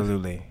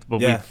 Absolutely. But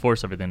we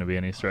force everything to be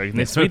an Easter egg in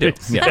these We do.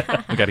 movies.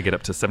 Yeah. We got to get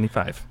up to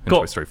 75 in Cool.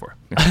 Toy Story 4.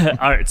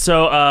 All right,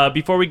 so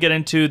before we get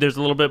into, there's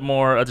a little bit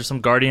more, there's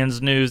some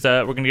Guardians news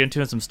that we're going to get into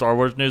and some Star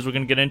Wars news we're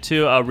going to get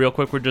into. Real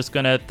quick, we're just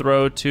going to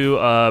throw to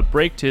a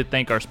break to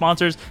thank our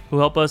sponsors who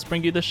help us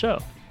bring you the show.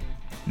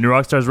 New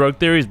Rockstars Rogue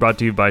Theory is brought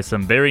to you by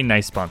some very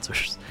nice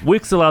sponsors.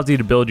 Wix allows you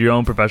to build your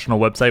own professional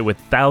website with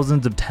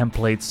thousands of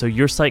templates so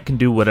your site can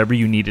do whatever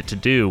you need it to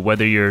do.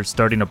 Whether you're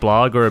starting a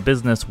blog or a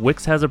business,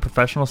 Wix has a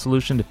professional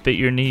solution to fit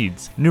your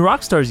needs. New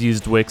Rockstars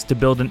used Wix to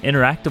build an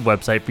interactive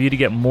website for you to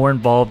get more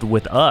involved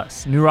with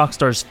us.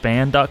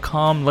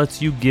 NewRockstarsFan.com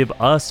lets you give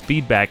us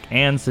feedback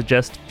and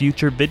suggest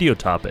future video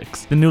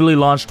topics. The newly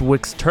launched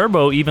Wix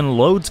Turbo even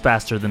loads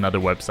faster than other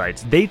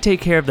websites. They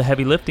take care of the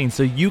heavy lifting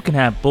so you can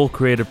have full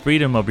creative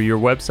freedom over your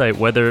website,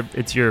 whether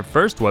it's your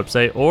first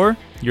website or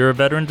you're a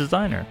veteran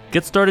designer.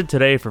 Get started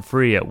today for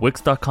free at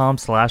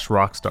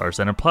wix.com/rockstars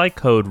and apply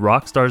code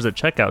ROCKSTARS at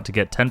checkout to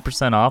get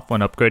 10% off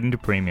when upgrading to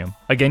premium.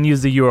 Again,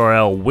 use the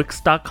URL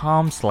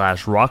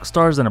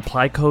wix.com/rockstars and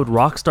apply code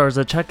ROCKSTARS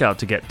at checkout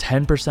to get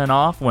 10%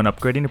 off when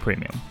upgrading to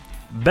premium.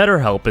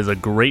 BetterHelp is a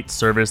great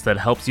service that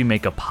helps you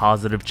make a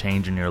positive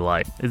change in your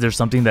life. Is there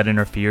something that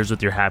interferes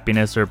with your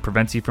happiness or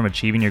prevents you from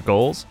achieving your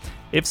goals?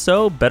 If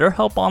so,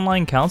 BetterHelp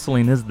Online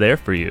Counseling is there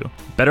for you.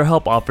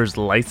 BetterHelp offers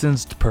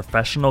licensed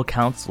professional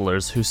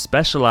counselors who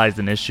specialize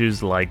in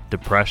issues like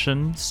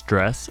depression,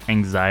 stress,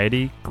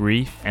 anxiety,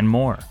 grief, and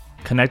more.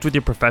 Connect with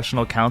your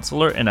professional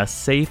counselor in a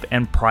safe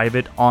and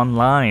private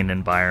online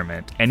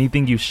environment.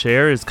 Anything you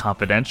share is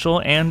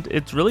confidential and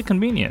it's really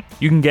convenient.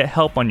 You can get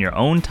help on your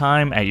own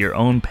time at your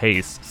own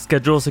pace.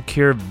 Schedule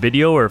secure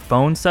video or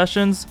phone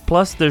sessions,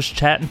 plus there's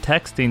chat and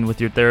texting with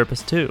your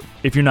therapist too.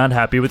 If you're not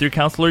happy with your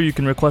counselor, you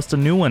can request a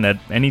new one at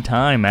any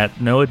time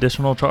at no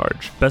additional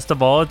charge. Best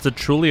of all, it's a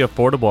truly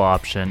affordable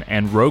option,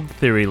 and Rogue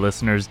Theory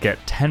listeners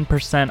get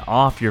 10%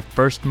 off your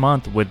first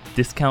month with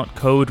discount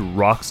code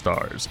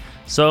ROCKSTARS.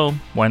 So,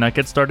 why not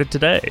get started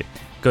today?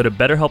 Go to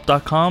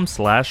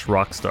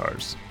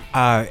betterhelp.com/rockstars.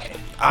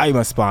 I'm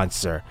a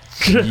sponsor.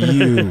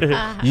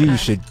 You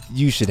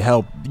should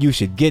help. You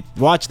should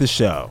watch the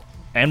show.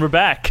 And we're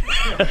back.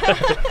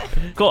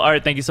 Cool. All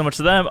right. Thank you so much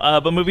to them.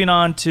 But moving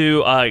on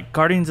to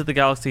Guardians of the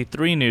Galaxy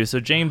 3 news. So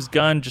James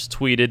Gunn just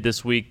tweeted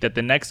this week that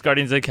the next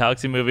Guardians of the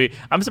Galaxy movie,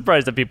 I'm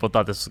surprised that people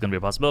thought this was going to be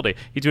a possibility.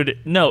 He tweeted,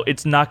 no,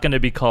 it's not going to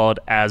be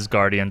called As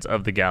Guardians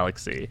of the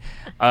Galaxy.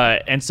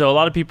 And so a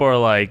lot of people are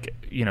like,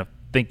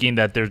 thinking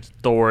that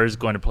Thor is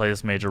going to play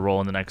this major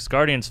role in the next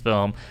Guardians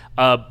film.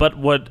 But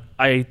what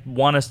I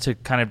want us to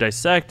kind of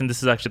dissect, and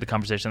this is actually the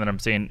conversation that I'm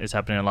seeing is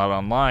happening a lot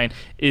online,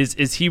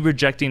 is he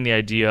rejecting the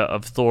idea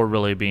of Thor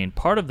really being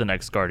part of the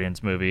next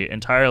Guardians movie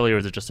entirely, or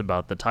is it just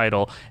about the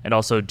title? And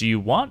also, do you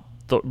want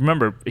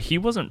remember, he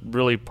wasn't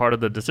really part of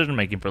the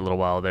decision-making for a little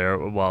while there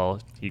while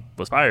he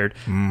was fired.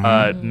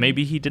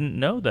 Maybe he didn't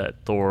know that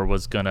Thor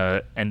was going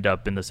to end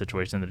up in the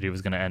situation that he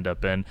was going to end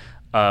up in.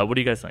 What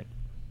do you guys think?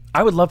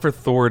 I would love for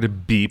Thor to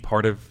be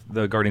part of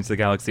the Guardians of the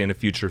Galaxy in a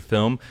future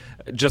film.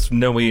 Just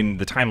knowing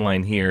the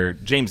timeline here,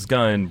 James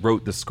Gunn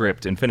wrote the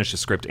script and finished the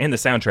script and the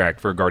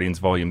soundtrack for Guardians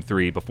Volume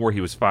 3 before he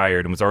was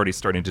fired and was already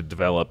starting to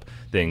develop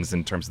things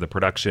in terms of the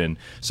production.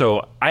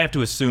 So I have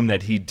to assume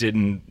that he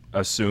didn't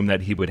assume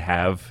that he would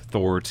have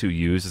Thor to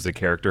use as a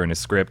character in his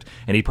script,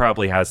 and he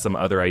probably has some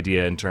other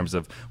idea in terms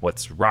of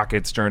what's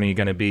Rocket's journey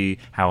going to be,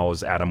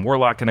 how's Adam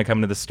Warlock going to come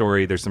into the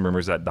story. There's some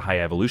rumors that the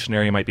High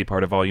Evolutionary might be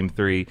part of Volume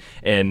 3,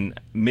 and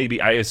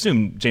maybe, I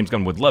assume James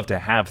Gunn would love to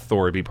have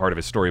Thor be part of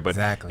his story, but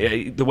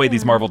the way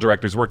these Marvel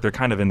directors work, they're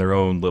kind of in their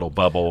own little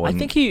bubble. I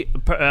think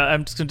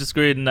I'm just going to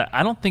disagree in that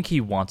I don't think he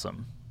wants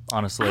him.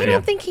 Honestly, I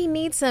don't think he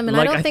needs him, and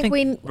I don't think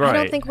we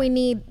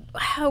need.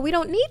 We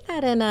don't need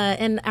that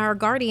in our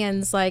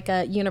Guardians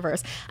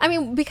universe. I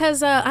mean,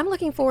 because I'm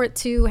looking forward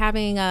to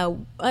having.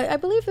 I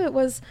believe it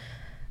was.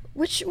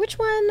 Which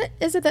one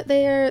is it that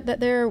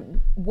they're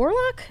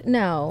Warlock?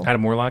 No,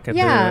 Adam Warlock.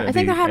 I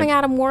think they're having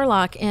Adam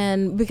Warlock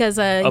in because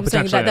he was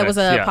saying that was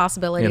a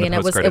possibility, and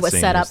it was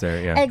set up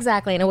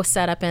exactly, and it was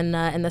set up in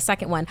the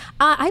second one.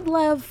 I'd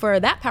love for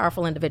that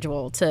powerful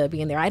individual to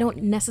be in there. I don't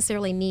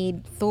necessarily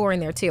need Thor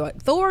in there too.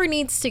 Thor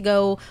needs to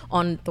go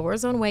on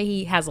Thor's own way.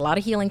 He has a lot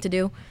of healing to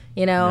do,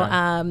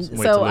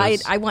 so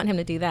I want him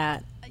to do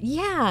that.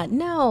 Yeah,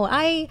 no,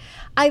 I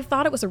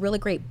thought it was a really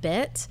great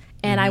bit.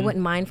 And I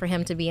wouldn't mind for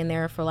him to be in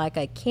there for like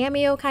a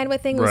cameo kind of a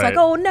thing. It was like,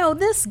 oh no,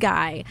 this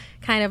guy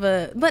kind of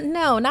but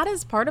no, not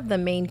as part of the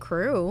main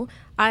crew.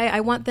 I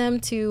want them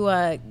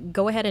to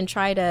go ahead and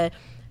try to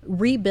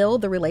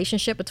rebuild the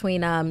relationship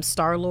between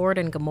Star-Lord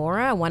and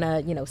Gamora. I want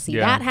to see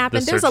that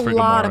happen. There's a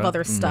lot of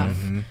other stuff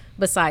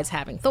besides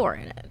having Thor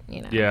in it.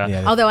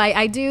 Yeah. Although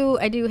I do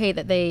hate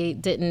that they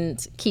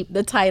didn't keep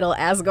the title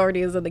As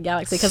Guardians of the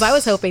Galaxy, because I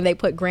was hoping they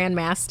put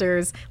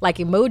Grandmasters like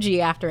emoji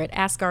after it,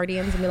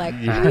 Asgardians, and be like,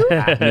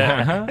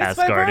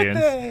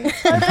 Asgardians.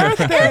 It's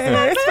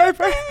my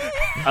birthday.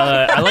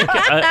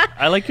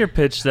 I like your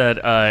pitch that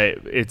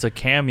it's a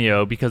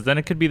cameo, because then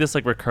it could be this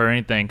like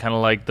recurring thing, kind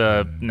of like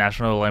the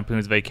National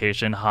Lampoon's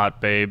Vacation hot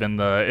babe in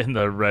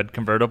the red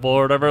convertible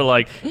or whatever.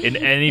 Like in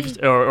any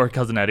or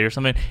Cousin Eddie or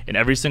something. In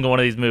every single one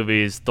of these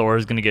movies, Thor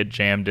is gonna get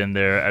jammed in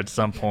there at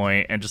some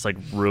point and just like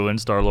ruin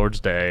Star-Lord's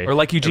day. Or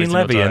like Eugene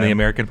Levy in the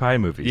American Pie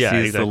movies. Yeah,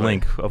 he's the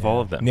link of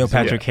all of them. Neil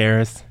Patrick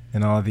Harris.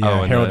 And all the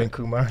Harold and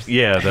Kumar.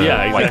 Yeah,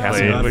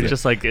 exactly. It's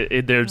just like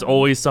there's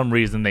always some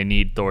reason they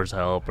need Thor's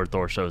help, or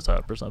Thor shows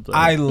up or something.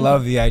 I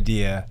love the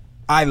idea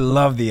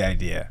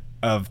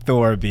of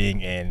Thor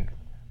being in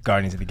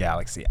Guardians of the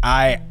Galaxy.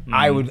 Oh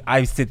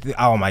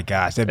my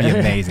gosh, that'd be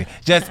amazing.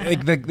 Just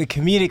like the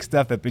comedic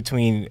stuff that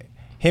between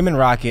him and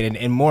Rocket,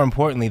 and more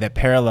importantly, that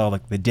parallel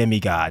like the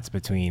demigods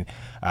between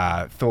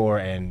Thor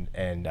and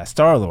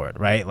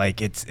Star-Lord, right?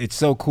 Like it's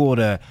so cool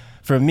to.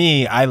 For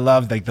me, I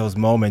love like those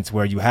moments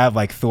where you have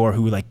like Thor,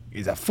 who like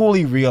is a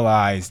fully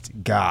realized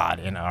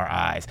god in our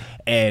eyes,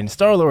 and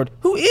Star-Lord,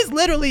 who is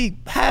literally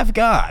half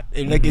god.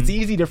 And like it's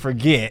easy to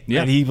forget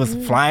that he was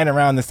flying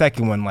around the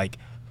second one. Like,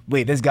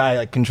 wait, this guy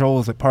like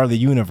controls like part of the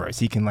universe.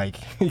 He can like,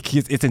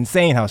 it's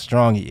insane how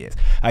strong he is.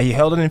 He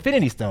held an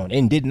Infinity Stone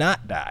and did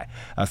not die.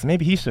 So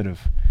maybe he should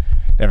have.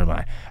 Never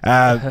mind.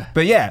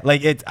 But yeah,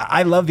 like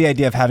I love the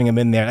idea of having him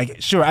in there. Like,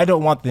 sure, I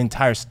don't want the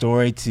entire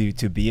story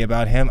to be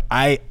about him.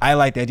 I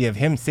like the idea of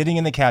him sitting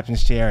in the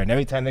captain's chair, and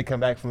every time they come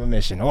back from a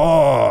mission,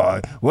 how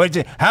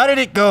did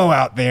it go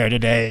out there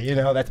today?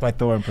 That's my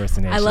Thor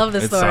impersonation. I love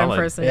this Thor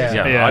impersonation.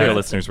 Yeah. Audio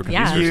listeners were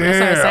confused.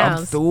 That's how it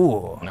sounds.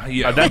 Thor.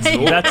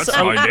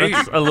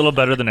 That's a little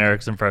better than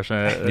Eric's impression.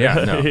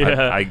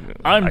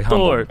 I'm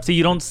Thor. See,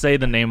 you don't say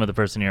the name of the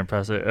person you're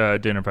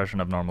doing an impression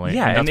of normally.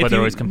 Yeah, and that's why they're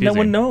always confusing. No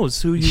one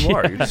knows who you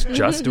are. You're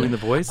just doing the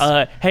voice.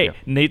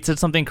 Nate said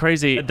something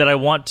crazy that I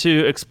want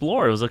to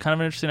explore. It was a kind of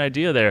an interesting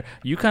idea there.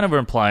 You kind of were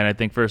implying, I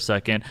think, for a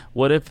second,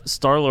 what if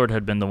Star-Lord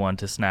had been the one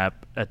to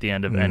snap at the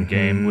end of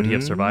Endgame? Would he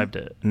have survived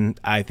it?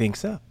 I think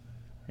so.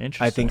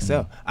 Interesting. I think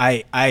so.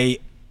 I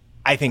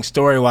think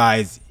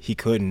story-wise, he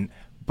couldn't.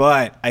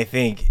 But I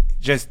think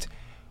just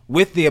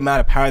with the amount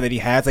of power that he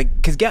has, like,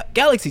 because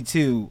Galaxy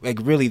 2 like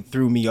really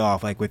threw me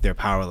off, like, with their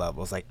power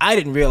levels. Like, I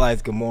didn't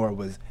realize Gamora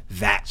was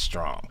that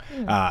strong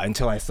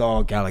until I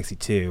saw Galaxy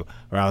 2,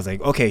 where I was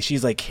like, okay,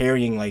 she's like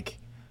carrying like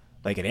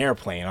an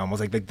airplane, almost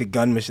like the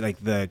gun machine,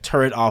 like the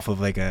turret off of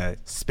like a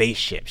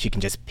spaceship. She can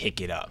just pick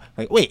it up.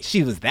 Like, wait,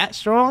 she was that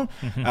strong?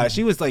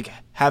 She was like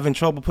having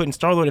trouble putting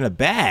Star-Lord in a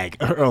bag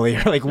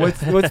earlier. Like,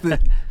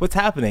 what's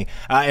happening?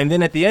 And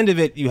then at the end of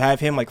it, you have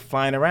him like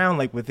flying around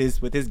like with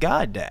his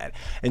god dad.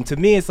 And to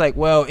me, it's like,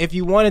 well, if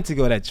you wanted to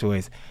go that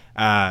choice,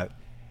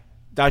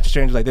 Doctor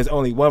Strange was like, there's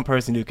only one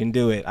person who can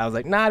do it. I was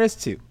like, nah, there's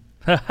two.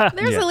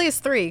 There's at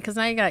least three, because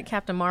now you got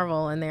Captain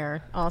Marvel in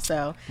there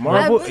also.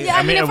 Marvel, we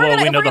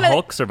know the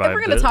Hulk survived. If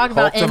we're gonna talk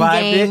about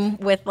Endgame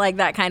with like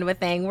that kind of a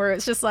thing, where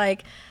it's just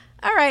like,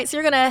 all right, so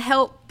you're gonna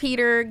help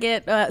Peter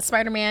get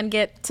Spider-Man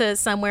get to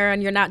somewhere,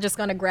 and you're not just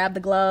gonna grab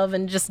the glove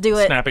and just do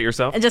it, snap it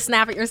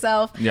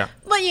yourself, Yeah,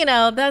 but you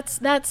know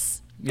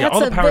that's. Yeah,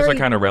 all the powers are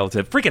kind of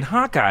relative. Freaking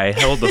Hawkeye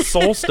held the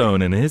Soul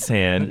Stone in his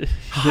hand.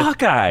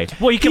 Hawkeye.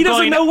 Well, he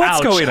doesn't know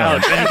what's going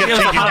on.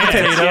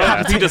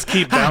 He just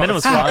keep bouncing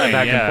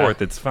back and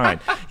forth. It's fine.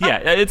 Yeah,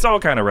 it's all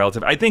kind of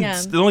relative. I think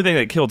the only thing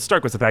that killed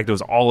Stark was the fact it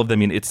was all of them.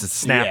 I mean, it's the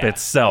snap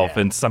itself,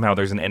 and somehow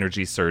there's an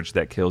energy surge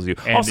that kills you.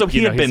 And also,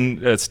 he had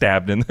been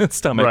stabbed in the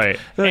stomach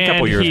a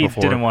couple years before.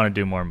 He didn't want to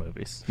do more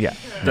movies. Yeah.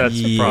 That's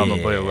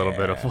probably a little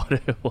bit of what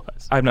it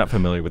was. I'm not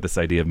familiar with this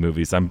idea of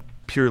movies. I'm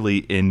purely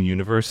in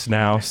universe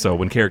now, so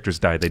when characters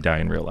die, they die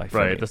in real life.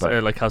 Right, that's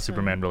like how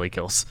Superman really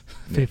kills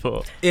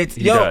people. He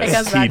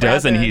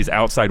does, and he's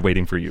outside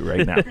waiting for you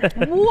right now.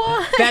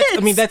 What?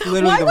 That's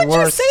literally Why the would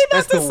worst. You say that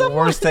that's to the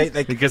someone? worst.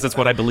 Because that's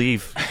what I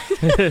believe.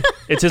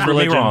 It's his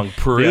religion. Prove me wrong.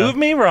 Prove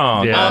me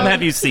wrong. Yeah.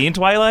 Have you seen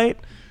Twilight?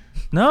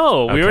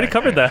 No, we already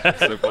covered that.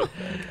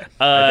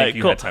 I think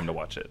you had time to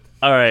watch it.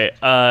 All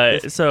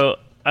right, so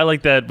I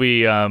like that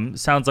we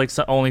sounds like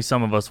only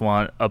some of us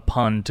want a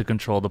pun to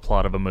control the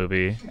plot of a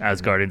movie as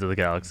Guardians of the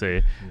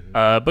Galaxy.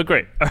 But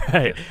great. All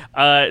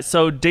right.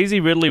 So Daisy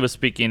Ridley was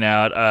speaking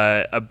out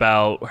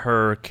about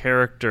her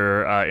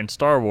character in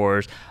Star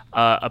Wars.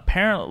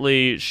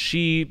 Apparently,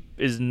 she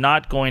is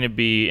not going to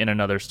be in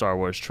another Star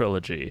Wars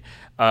trilogy.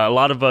 A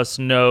lot of us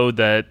know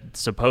that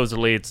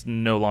supposedly it's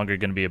no longer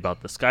going to be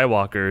about the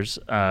Skywalkers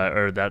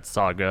or that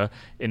saga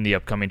in the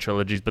upcoming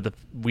trilogies, but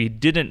we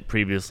didn't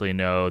previously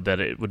know that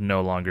it would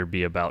no longer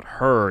be about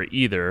her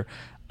either.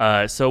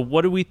 So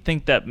what do we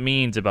think that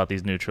means about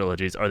these new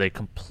trilogies? Are they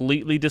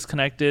completely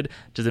disconnected?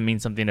 Does it mean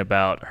something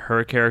about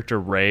her character,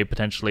 Rey,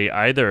 potentially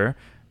either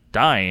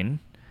dying,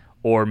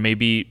 or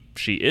maybe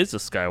she is a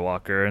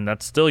Skywalker, and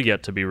that's still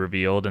yet to be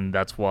revealed, and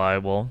that's why,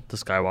 well, the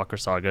Skywalker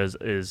saga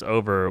is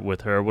over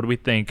with her. What do we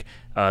think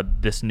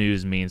this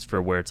news means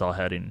for where it's all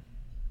heading?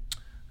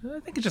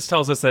 I think it just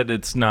tells us that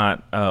it's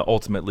not,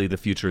 ultimately, the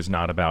future is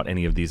not about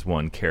any of these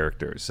one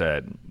characters.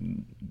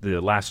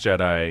 The Last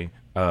Jedi,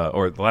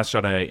 or The Last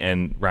Jedi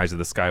and Rise of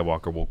the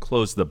Skywalker will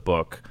close the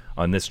book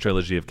on this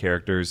trilogy of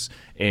characters,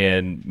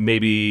 and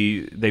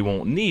maybe they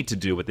won't need to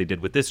do what they did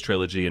with this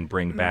trilogy and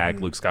bring back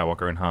Luke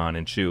Skywalker and Han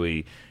and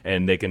Chewie,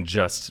 and they can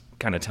just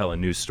kind of tell a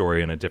new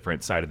story on a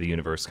different side of the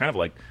universe, kind of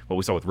like what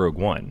we saw with Rogue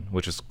One,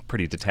 which is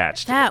pretty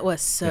detached. That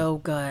was so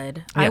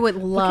good. Yeah. I would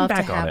love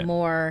to have it.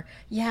 more.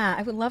 Yeah,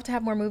 I would love to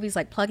have more movies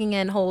like plugging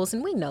in holes,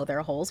 and we know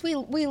they're holes. We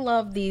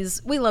love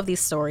these. We love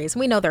these stories.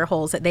 We know they're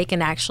holes that they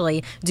can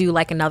actually do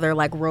like another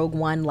like Rogue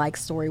One like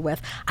story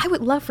with. I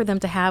would love for them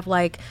to have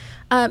like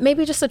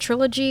maybe just a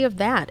trilogy of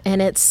that,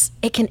 and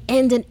it can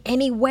end in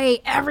any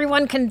way.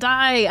 Everyone can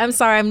die. I'm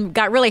sorry, I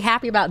got really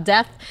happy about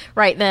death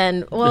right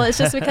then. Well, it's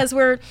just because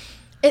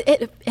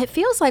it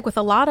feels like with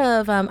a lot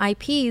of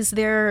IPs,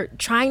 they're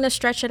trying to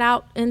stretch it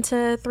out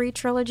into three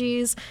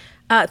trilogies.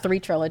 Three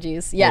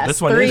trilogies, yes. Well,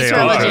 this one three is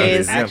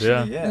trilogies.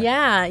 Actually,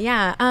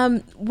 Yeah.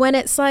 When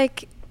it's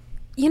like,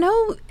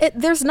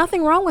 there's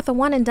nothing wrong with a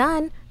one and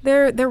done.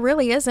 There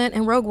really isn't,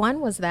 and Rogue One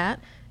was that.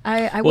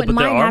 I wouldn't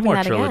mind having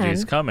that again. There are more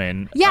trilogies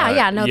coming. There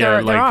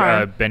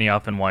are.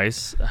 Benioff and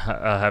Weiss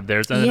have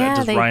theirs, and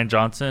does Rian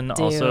Johnson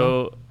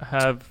also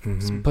have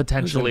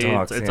potentially?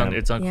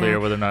 It's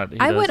unclear whether or not.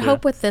 I would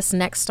hope with this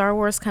next Star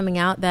Wars coming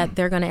out that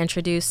they're going to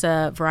introduce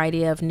a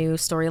variety of new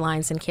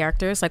storylines and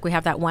characters. Like we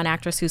have that one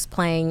actress who's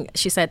playing.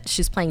 She said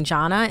she's playing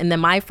Jannah, and then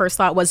my first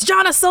thought was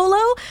Jannah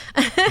Solo,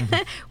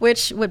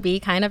 which would be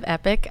kind of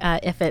epic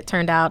if it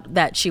turned out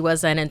that she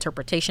was an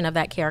interpretation of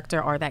that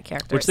character or that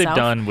character which itself.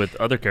 They've done with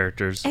other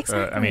characters.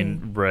 Exactly.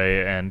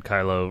 Rey and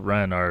Kylo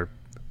Ren are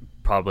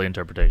probably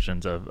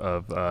interpretations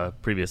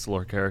of previous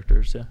lore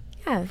characters.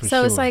 Yeah.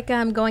 So it's like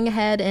going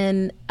ahead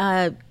and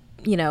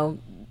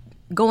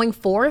going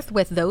forth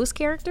with those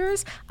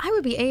characters, I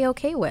would be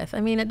A-okay with.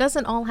 I mean, it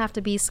doesn't all have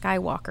to be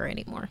Skywalker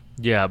anymore.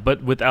 Yeah,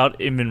 but without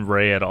even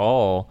Rey at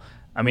all.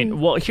 I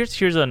mean, well,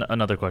 here's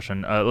another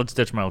question. Let's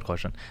ditch my old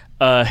question.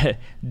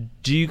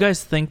 Do you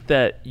guys think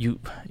that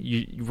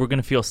we're going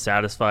to feel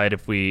satisfied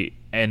if we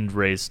end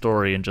Rey's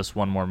story in just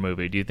one more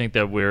movie? Do you think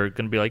that we're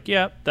going to be like,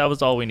 yeah, that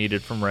was all we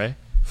needed from Rey?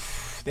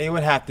 They'd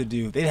have to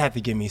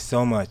give me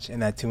so much in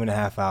that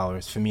 2.5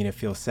 hours for me to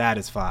feel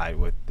satisfied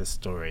with the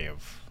story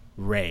of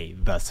Rey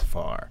thus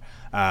far.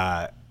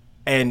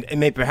 And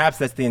perhaps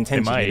that's the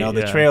intention. Might,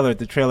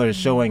 the trailer is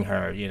showing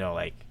her,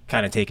 like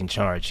kind of taking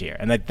charge here,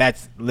 and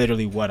that's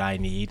literally what I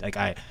need. Like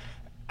I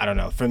don't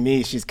know. For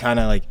me, she's kind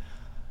of like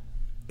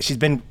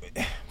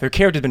her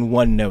character's been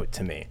one note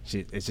to me.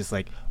 It's just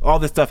like all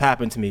this stuff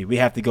happened to me. We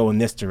have to go in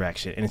this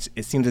direction, and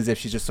it seems as if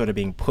she's just sort of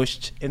being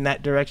pushed in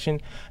that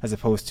direction, as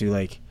opposed to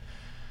like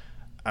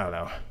I don't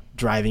know,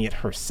 driving it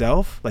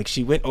herself. Like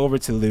she went over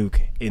to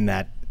Luke in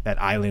that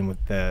island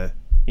with the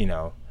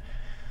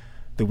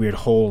the weird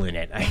hole in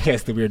it, I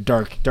guess, the weird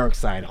dark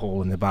side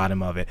hole in the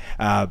bottom of it.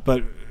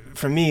 But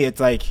for me, it's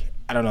like,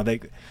 I don't know,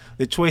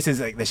 the choices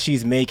like that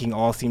she's making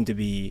all seem to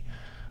be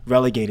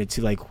relegated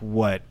to like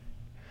what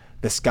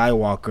the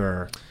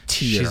Skywalker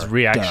tier She's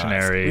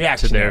reactionary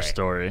to their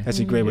story. That's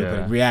a great way to put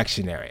it,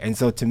 reactionary. And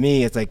so to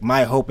me, it's like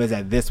my hope is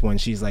that this one,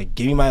 she's like,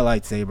 give me my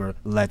lightsaber,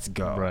 let's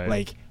go. Right.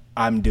 Like,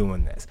 I'm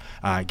doing this.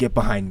 Get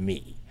behind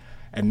me.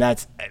 And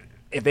that's,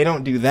 if they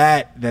don't do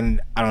that,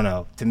 then I don't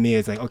know. To me,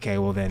 it's like, okay,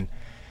 well then,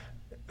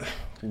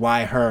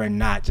 why her and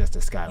not just a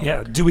Skywalker?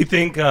 Yeah. Do we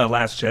think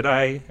Last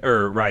Jedi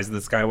or Rise of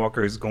the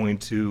Skywalker is going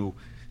to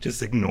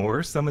just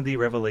ignore some of the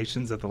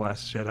revelations that the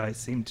Last Jedi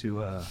seem to?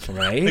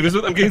 Right.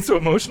 I'm getting so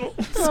emotional.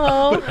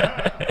 Oh.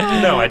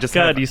 No, I just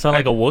God, you sound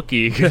like a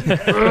Wookiee.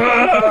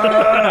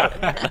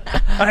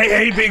 I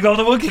hate being called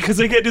a Wookiee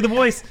because I can't do the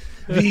voice.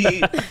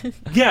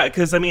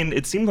 Because I mean,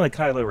 it seemed like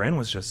Kylo Ren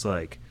was just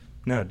like,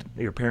 no,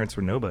 your parents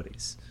were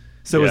nobodies.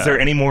 So is there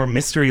any more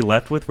mystery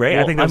left with Rey?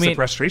 Well, I think that's the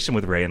frustration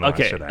with Rey in the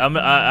Last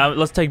Jedi.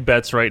 Let's take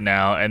bets right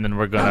now, and then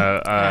we're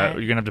gonna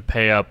you're gonna have to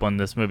pay up when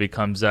this movie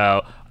comes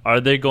out.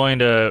 Are they going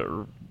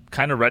to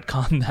kind of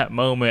retcon that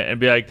moment and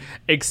be like,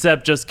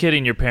 except just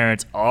kidding, your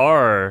parents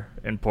are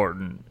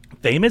important?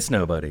 Famous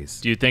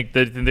nobodies. Do you think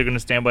that they're going to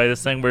stand by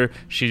this thing where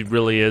she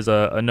really is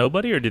a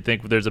nobody, or do you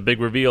think there's a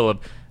big reveal of,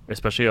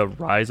 especially a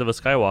rise of a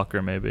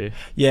Skywalker, maybe?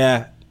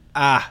 Yeah,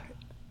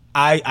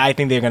 I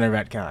think they're gonna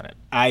retcon it.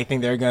 I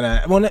think they're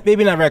gonna, well,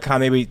 maybe not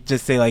retcon, maybe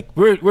just say like,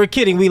 we're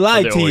kidding, we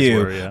lied to you,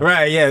 were,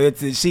 right? Yeah,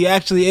 she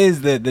actually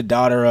is the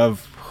daughter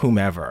of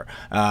whomever,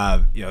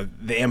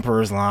 the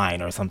Emperor's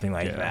line or something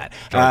like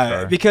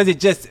that. Because it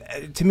just,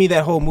 to me,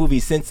 that whole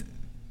movie since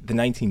the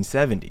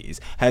 1970s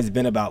has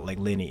been about like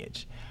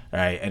lineage,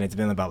 right? And it's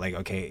been about like,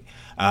 okay,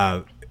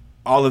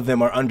 all of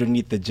them are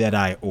underneath the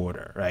Jedi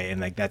Order, right? And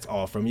like that's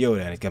all from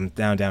Yoda, and it comes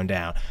down, down,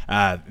 down.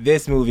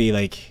 This movie,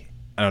 like,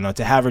 I don't know,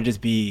 to have her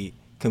just be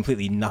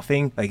completely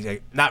nothing,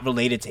 like not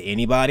related to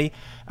anybody,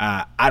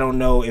 I don't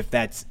know if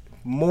that's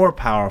more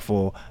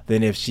powerful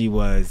than if she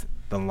was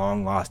the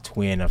long lost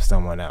twin of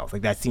someone else.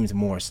 Like that seems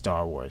more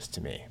Star Wars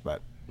to me,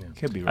 but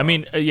could be wrong. I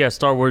mean,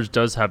 Star Wars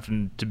does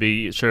happen to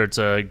be, sure, it's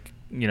a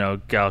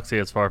galaxy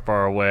that's far,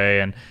 far away,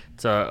 and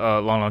it's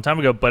a long, long time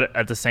ago, but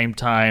at the same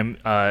time,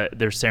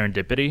 there's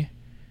serendipity.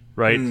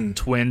 Right,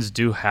 twins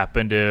do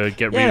happen to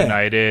get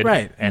reunited,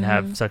 right, and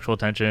have sexual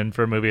tension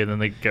for a movie, and then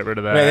they get rid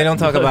of that. Right, they don't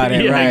talk about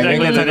it. Yeah, right, exactly.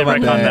 they don't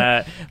talk about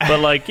that. But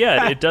like,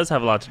 it does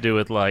have a lot to do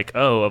with like,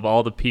 of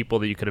all the people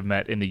that you could have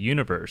met in the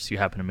universe, you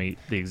happen to meet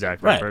the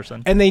exact right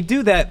person. And they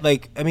do that,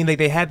 like, I mean, like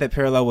they had that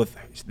parallel with,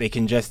 they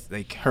can just,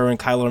 like, her and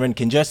Kylo Ren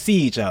can just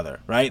see each other,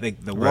 right?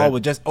 Like the wall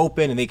would just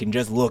open and they can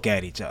just look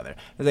at each other.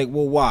 It's like,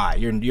 well, why?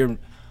 You're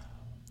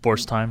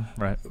force time,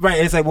 right?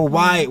 Right. It's like, well,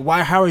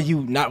 why? How are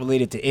you not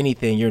related to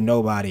anything? You're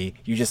nobody.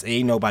 You're just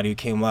a nobody who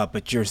came up,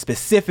 but you're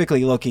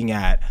specifically looking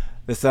at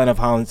the son of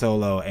Han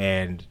Solo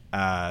and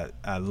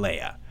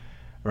Leia,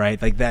 right?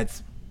 Like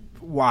that's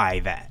why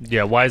that.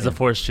 Yeah. Why is the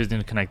Force choosing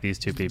to connect these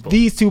two people?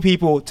 These two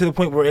people to the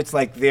point where it's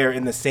like they're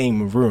in the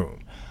same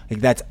room. Like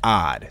that's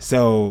odd.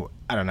 So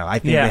I don't know. I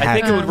think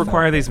it would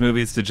require these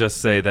movies to just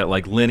say that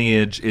like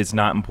lineage is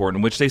not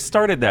important, which they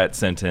started that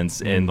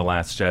sentence in The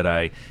Last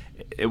Jedi.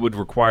 It would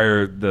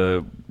require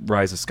the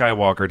Rise of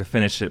Skywalker to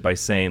finish it by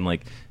saying,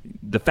 like,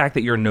 the fact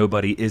that you're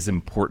nobody is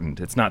important.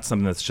 It's not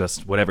something that's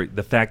just whatever.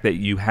 The fact that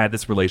you had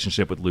this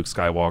relationship with Luke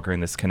Skywalker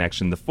and this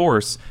connection, the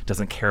Force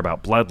doesn't care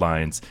about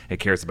bloodlines. It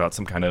cares about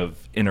some kind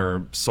of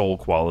inner soul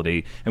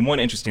quality. And one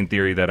interesting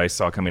theory that I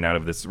saw coming out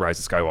of this Rise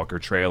of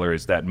Skywalker trailer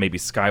is that maybe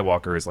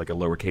Skywalker is like a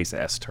lowercase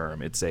s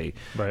term. It's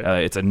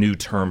a new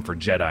term for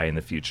Jedi in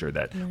the future,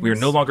 that we are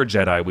no longer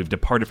Jedi. We've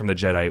departed from the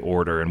Jedi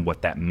Order and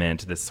what that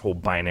meant, this whole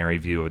binary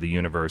view of the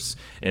universe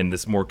and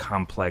this more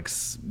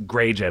complex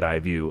gray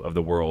Jedi view of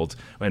the world.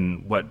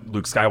 And what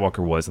Luke Skywalker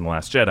was in The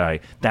Last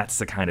Jedi, that's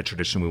the kind of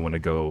tradition we want to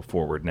go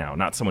forward now.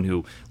 Not someone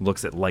who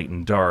looks at light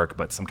and dark,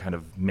 but some kind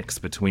of mix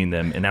between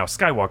them. And now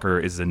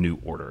Skywalker is a new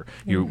order.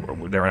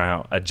 They're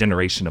now a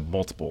generation of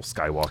multiple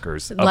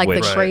Skywalkers. Like of the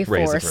which Grey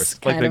Rey's Force the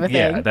first. kind of a thing.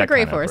 Yeah, the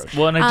Grey Force.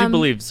 Well, and I do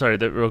believe,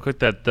 real quick,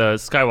 that the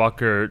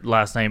Skywalker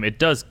last name, it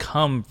does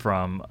come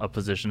from a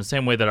position, the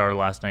same way that our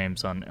last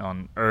names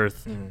on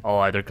Earth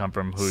all either come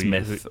from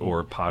Smith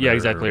or Potter. Yeah,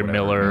 exactly, or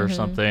Miller Mm-hmm. or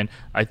something.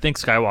 I think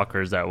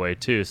Skywalker is that way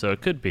too, so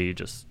it could be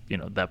just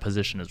that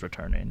position is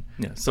returning.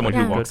 Yeah, someone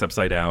who walks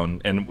upside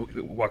down and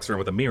walks around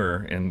with a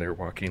mirror, and they're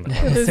walking on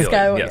the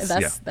ceiling.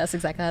 That's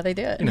exactly how they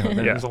do it.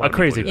 There's a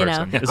crazy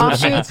person.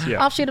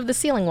 Offshoot of the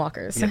ceiling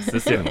walkers. Yes, the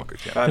ceiling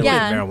walkers.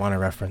 Marijuana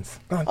reference.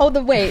 Oh,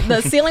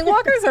 the ceiling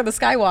walkers or the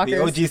skywalkers?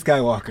 The OG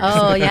skywalkers.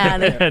 Oh yeah.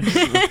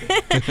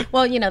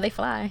 Well, they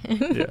fly.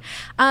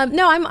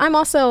 No, I'm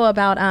also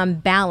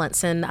about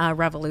balance and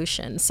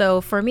revolution.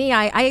 So for me,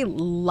 I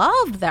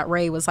loved that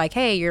Rey was like,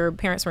 hey, your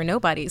parents were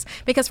nobodies,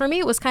 because for me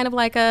it was kind of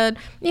like the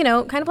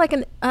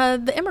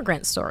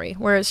immigrant story,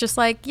 where it's just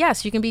like,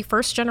 yes, you can be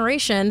first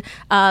generation,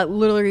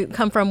 literally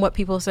come from what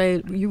people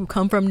say, you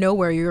come from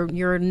nowhere,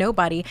 you're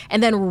nobody,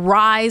 and then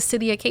rise to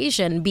the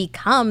occasion,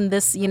 become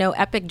this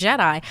epic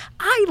Jedi.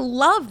 I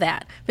love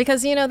that,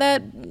 because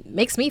that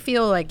makes me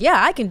feel like,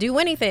 yeah, I can do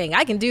anything.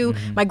 I can do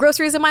my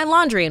groceries and my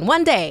laundry in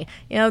one day,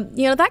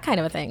 that kind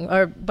of a thing.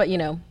 But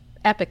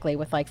epically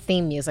with like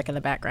theme music in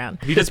the background.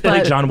 If you just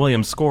play John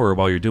Williams' score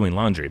while you're doing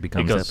laundry, it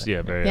becomes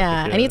epic. Very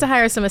epic, I need to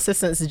hire some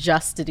assistants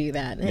just to do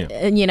that. And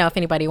if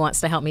anybody wants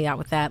to help me out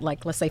with that,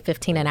 like let's say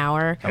 $15 an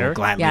hour. I would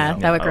gladly.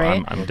 That would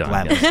great. I'm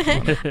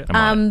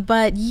done.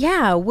 But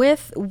yeah,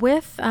 with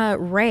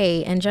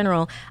Rey in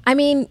general, I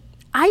mean,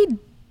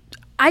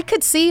 I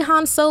could see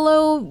Han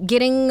Solo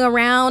getting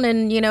around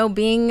and,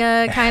 being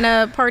a kind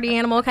of party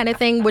animal kind of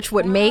thing, which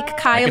would make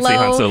Kylo. I could see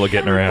Han Solo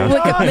getting around.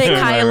 Would make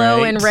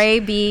Kylo and Rey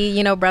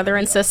be, brother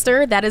and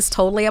sister. That is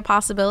totally a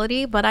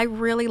possibility. But I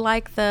really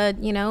like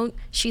the,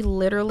 she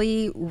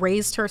literally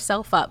raised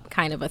herself up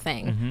kind of a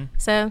thing.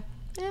 So,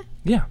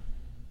 yeah.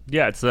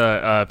 Yeah, it's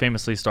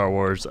famously Star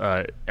Wars.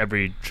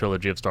 Every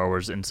trilogy of Star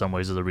Wars in some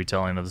ways is a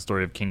retelling of the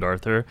story of King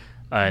Arthur.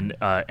 And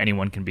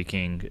anyone can be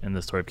king in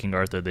the story of King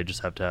Arthur. They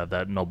just have to have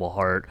that noble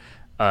heart.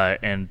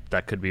 And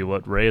that could be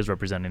what Rey is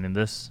representing in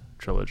this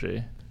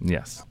trilogy.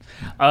 Yes.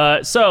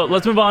 So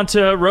let's move on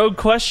to Rogue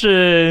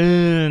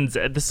Questions.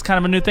 This is kind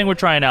of a new thing we're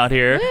trying out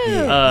here.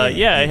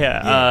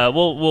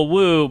 We'll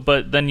woo,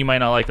 but then you might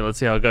not like it. Let's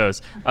see how it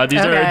goes.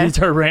 These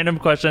are random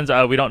questions.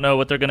 We don't know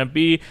what they're going to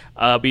be,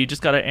 but you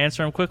just got to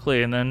answer them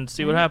quickly and then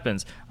see what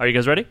happens. Are you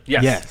guys ready?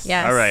 Yes.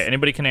 All right.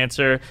 Anybody can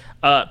answer.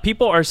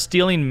 People are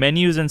stealing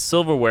menus and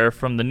silverware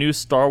from the new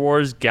Star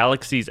Wars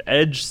Galaxy's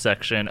Edge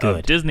section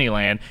of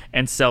Disneyland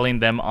and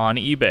selling them on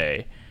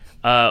eBay.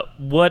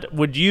 What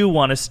would you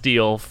want to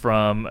steal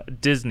from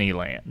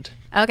Disneyland?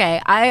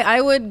 Okay, I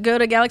would go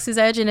to Galaxy's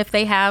Edge, and if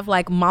they have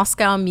like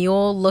Moscow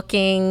Mule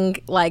looking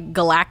like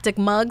galactic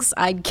mugs,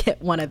 I'd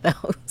get one of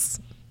those.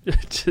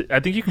 I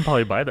think you can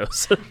probably buy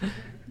those.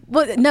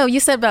 Well, no, you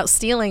said about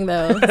stealing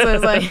though. So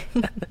it's like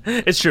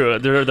it's true.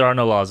 There are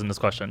no laws in this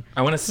question.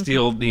 I want to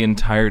steal the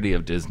entirety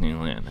of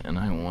Disneyland, and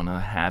I want to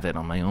have it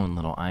on my own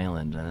little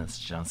island, and it's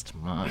just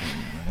mine.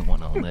 I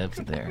want to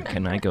live there.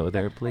 Can I go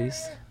there,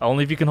 please?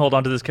 Only if you can hold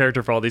on to this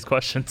character for all these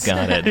questions.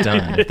 Got it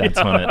done.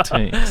 That's what it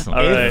takes.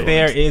 If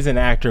there is an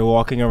actor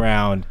walking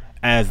around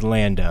as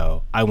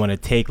Lando, I want to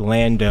take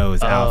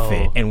Lando's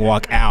outfit and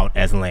walk out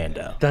as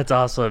Lando. That's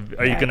awesome.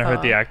 Are you going to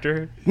hurt the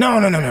actor? No.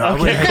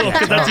 Okay, cool.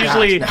 Because that's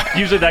usually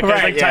that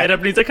guy's like tied up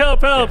and he's like, help,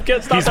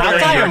 get stop. He's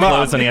wearing your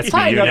clothes and he has to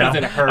be you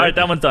now. All right,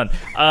 that one's done.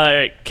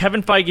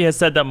 Kevin Feige has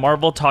said that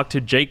Marvel talked to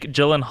Jake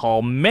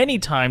Gyllenhaal many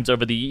times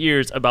over the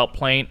years about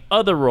playing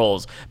other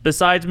roles.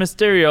 Besides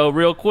Mysterio,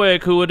 real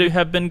quick, who would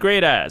have been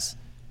great as?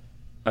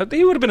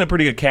 He would have been a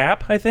pretty good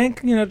Cap, I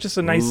think. just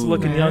a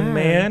nice-looking young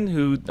man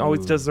who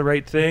always does the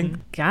right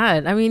thing.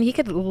 God, I mean, he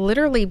could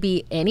literally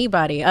be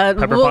anybody.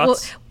 Pepper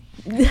Potts?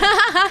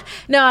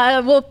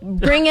 We'll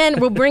bring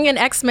in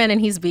X-Men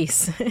and he's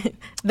Beast.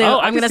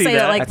 I'm gonna say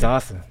that like that's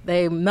awesome.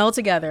 They meld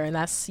together and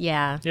that's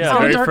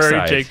very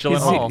furry Jake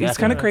Gyllenhaal. He's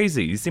kind of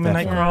crazy. You see him in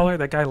Nightcrawler?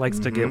 That guy likes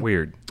to get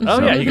weird. Oh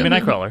yeah, he can be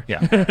Nightcrawler. Yeah.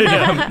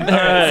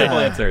 Simple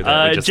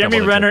answer. Jeremy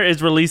Renner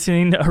is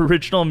releasing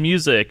original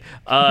music.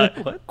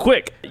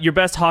 Quick, your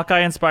best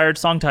Hawkeye-inspired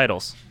song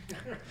titles.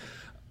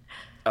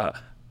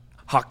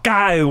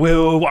 Hawkeye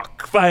will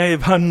walk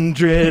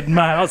 500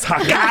 miles.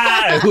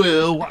 Hawkeye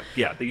will walk.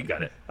 Yeah, you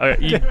got it. All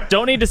right, you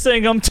don't need to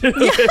sing them too.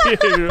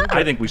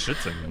 I think we should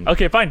sing them.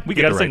 Okay, fine. We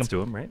got to sing them to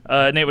them,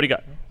 right? Nate, what do you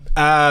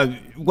got?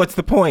 What's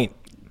the point?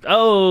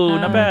 Oh,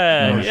 not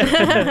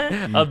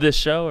bad. Of this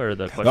show or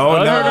the question?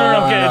 Oh,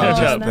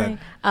 no. Okay,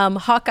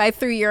 Hawkeye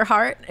through your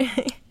heart.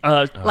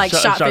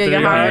 Shot through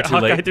your heart.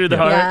 Hawkeye through the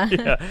heart.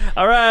 Yeah.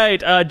 All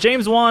right.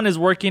 James Wan is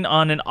working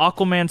on an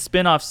Aquaman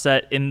spin-off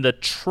set in The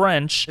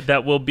Trench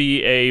that will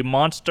be a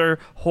monster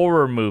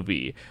horror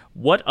movie.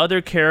 What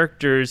other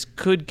characters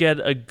could get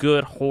a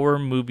good horror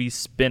movie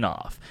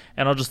spin-off?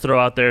 And I'll just throw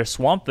out there,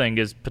 Swamp Thing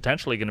is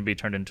potentially going to be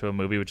turned into a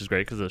movie, which is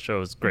great because the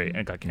show is great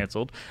and got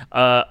canceled.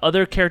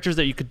 Other characters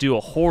that you could do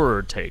a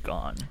horror take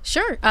on?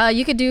 Sure.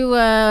 You could do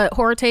a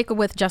horror take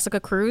with Jessica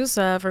Cruz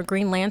for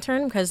Green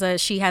Lantern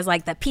because she has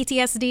like the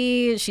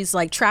PTSD. She's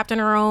like trapped in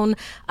her own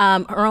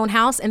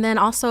house, and then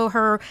also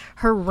her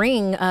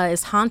ring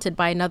is haunted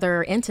by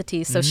another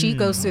entity. So she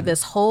goes through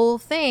this whole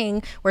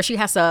thing where she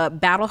has to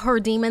battle her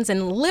demons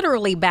and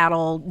literally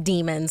battle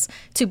demons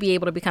to be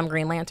able to become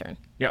Green Lantern.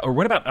 Yeah, or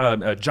what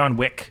about John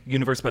Wick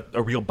universe, but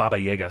a real Baba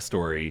Yaga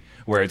story,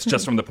 where it's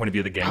just from the point of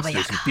view of the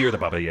gangsters who fear the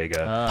Baba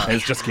Yaga, and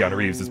it's just Keanu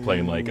Reeves is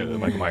playing like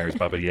Michael Myers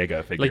Baba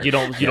Yaga figure. Like you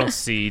don't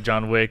see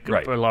John Wick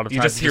right. a lot of times.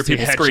 You just hear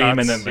people scream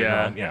and then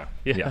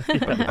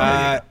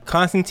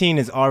Constantine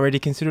is already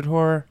considered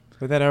horror.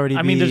 Would that already be?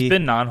 I mean, there's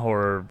been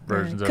non-horror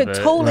versions of it. Could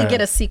totally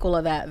get a sequel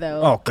of that,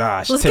 though. Oh,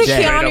 gosh. Let's today.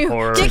 get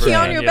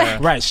Keanu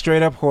back. Right,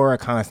 straight up horror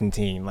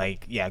Constantine.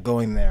 Like,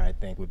 going there, I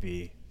think, would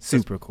be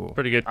super cool.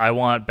 Pretty good. I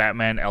want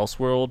Batman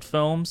Elseworld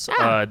films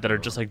that are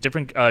just like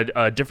different.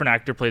 A different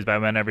actor plays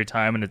Batman every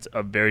time, and it's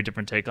a very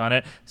different take on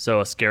it. So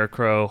a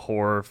Scarecrow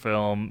horror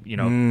film,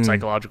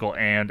 psychological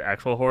and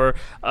actual horror.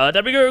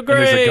 That'd be great. And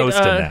there's a ghost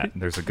in that.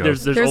 There's a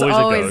ghost. There's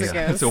always a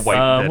ghost. It's a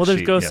white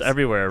there's ghosts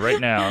everywhere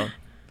right now.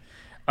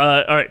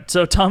 All right,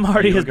 so Tom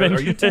Hardy has been. Are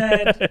you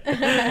dead?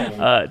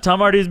 Tom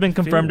Hardy has been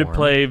confirmed to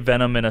play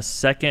Venom in a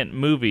second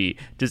movie.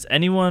 Does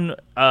anyone?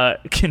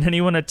 Can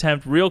anyone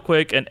attempt real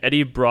quick an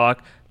Eddie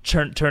Brock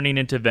turning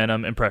into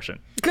Venom impression?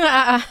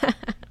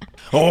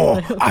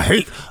 Oh,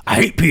 I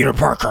hate Peter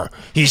Parker.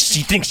 He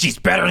thinks he's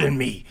better than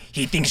me.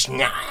 He thinks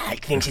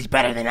he's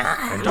better than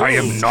I. And I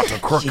am not a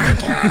crook. We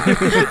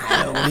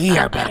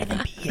are better than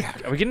Peter.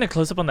 Are we getting a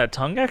close up on that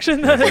tongue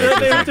action?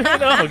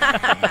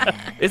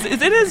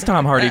 It is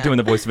Tom Hardy doing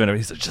the voice of Venom.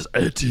 He says, "Just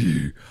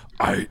Eddie,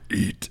 I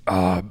eat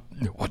I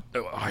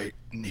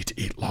need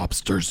to eat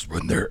lobsters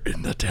when they're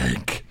in the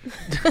tank."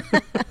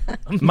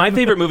 My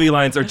favorite movie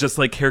lines are just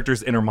like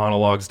characters' inner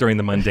monologues during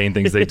the mundane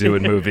things they do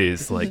in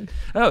movies. Like,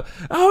 oh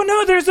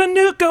no, there's a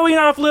nuke going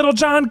off, little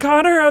John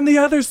Connor on the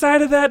other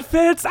side of that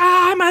fence.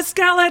 I'm a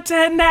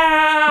skeleton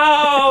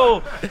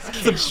now.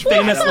 It's a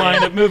famous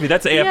line of movie.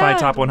 That's AFI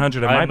Top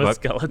 100 in my book.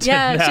 Skeleton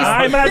now.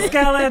 I'm a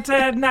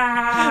skeleton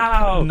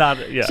now.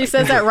 She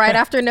says that right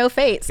after No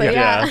Fate. So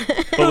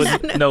but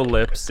with no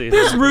lips either.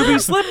 Those ruby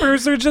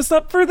slippers are just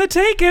up for the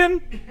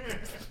taking.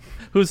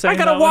 Who's saying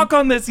I gotta walk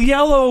on this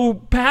yellow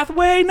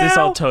pathway now. This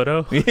all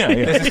Toto? Yeah.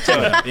 This is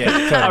Toto.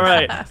 Toto. All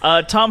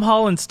right. Tom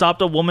Holland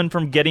stopped a woman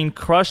from getting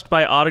crushed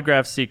by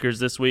autograph seekers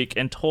this week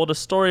and told a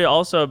story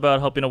also about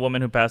helping a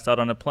woman who passed out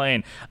on a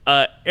plane.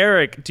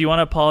 Eric, do you want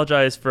to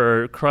apologize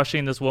for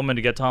crushing this woman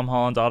to get Tom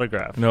Holland's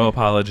autograph? No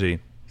apology.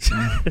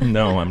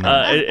 No, I'm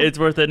not. It's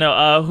worth it.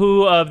 No.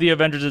 Who of the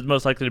Avengers is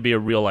most likely to be a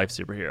real life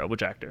superhero?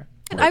 Which actor?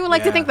 I would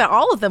like to think that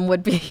all of them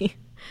would be.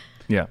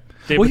 Yeah.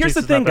 Dave Well, here's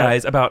the Bautista's thing, not bad.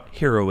 guys, about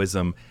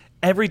heroism.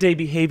 Everyday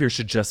behavior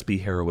should just be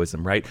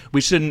heroism, right? We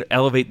shouldn't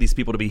elevate these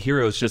people to be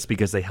heroes just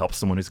because they help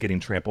someone who's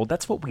getting trampled.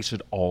 That's what we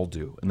should all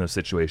do in those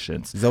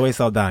situations. Zoe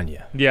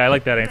Saldana. Yeah, I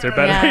like that answer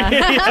better.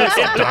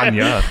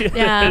 Danya.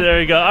 There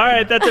you go. All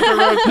right, that's it for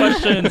road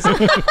questions.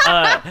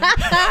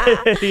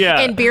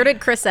 And bearded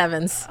Chris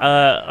Evans.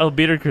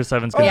 Bearded Chris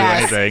Evans can do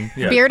anything.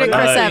 Yeah. Bearded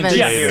Chris Evans.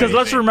 Yeah, because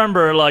let's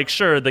remember,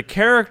 sure, the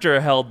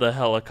character held the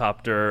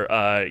helicopter,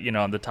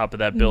 on the top of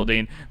that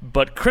building,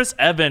 but Chris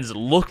Evans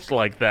looked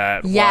like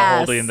that while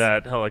holding that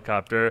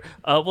helicopter.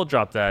 We'll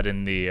drop that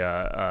in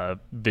the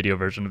video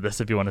version of this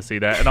if you want to see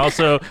that. And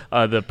also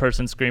the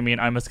person screaming,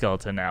 "I'm a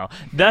skeleton now."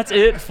 That's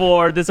it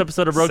for this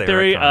episode of Rogue Sarah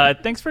Theory. Connor.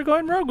 Thanks for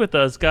going rogue with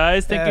us,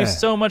 guys. Thank you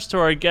so much to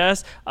our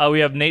guests. We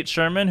have Nate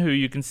Sherman, who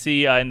you can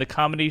see in the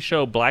comedy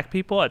show Black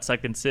People at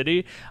Second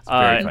City.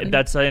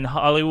 That's in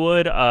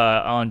Hollywood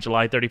on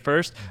July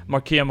 31st.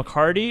 Markia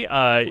McCarty,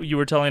 you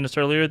were telling us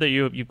earlier that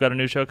you've got a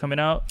new show coming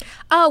out.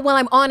 Oh, well,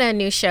 I'm on a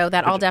new show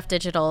that All Deaf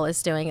Digital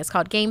is doing. It's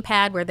called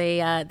Gamepad, where they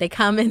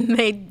come and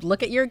they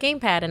look at your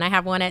gamepad, and I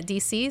have one at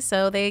DC,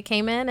 so they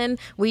came in and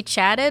we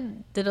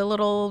chatted, did a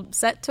little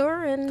set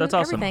tour, and that's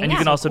awesome. everything. And you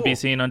can also be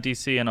seen on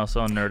DC and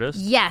also on Nerdist.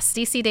 Yes,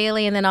 DC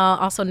Daily, and then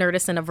also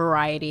Nerdist in a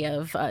variety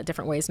of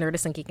different ways.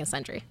 Nerdist and Geek and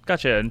Sundry.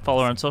 Gotcha, and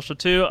follow her on social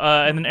too.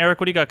 And then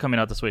Eric, what do you got coming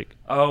out this week?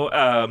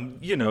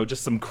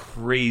 Just some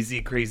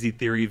crazy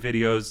theory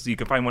videos. You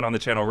can find one on the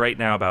channel right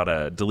now about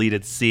a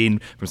deleted scene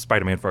from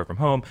Spider-Man Far From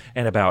Home,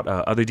 and about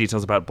other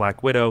details about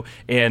Black Widow,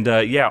 and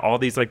all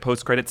these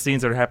post-credit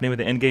scenes that are happening with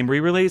the Endgame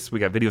re-release. We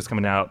got videos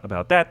coming out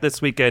about that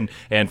this weekend,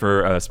 and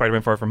for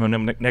Spider-Man Far From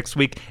Home next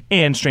week,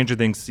 and Stranger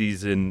Things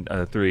Season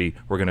 3.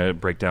 We're going to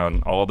break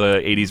down all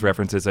the 80s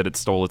references that it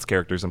stole its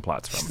characters and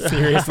plots from.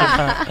 Seriously.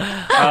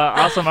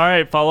 Awesome. All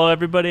right. Follow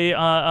everybody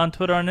on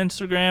Twitter and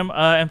Instagram,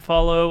 and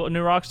follow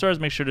New Rockstars.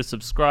 Make sure to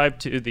subscribe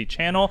to the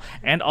channel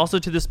and also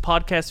to this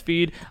podcast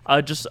feed.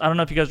 I don't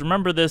know if you guys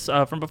remember this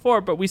from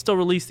before, but we still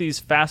release these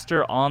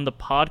faster on the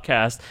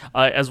podcast,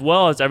 as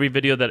well as every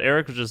video that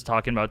Eric was just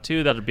talking about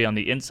too. That'll be on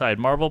the Inside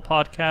Marvel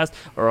podcast,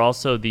 or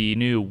also the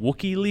new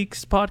Wookiee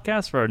Leaks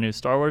podcast for our new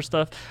Star Wars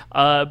stuff.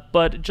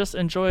 But just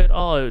enjoy it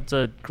all. It's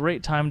a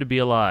great time to be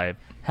alive.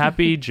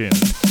 Happy June.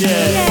 Yay!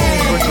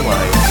 4th of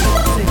July.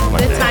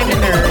 Good time to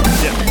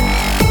nerd. Yeah.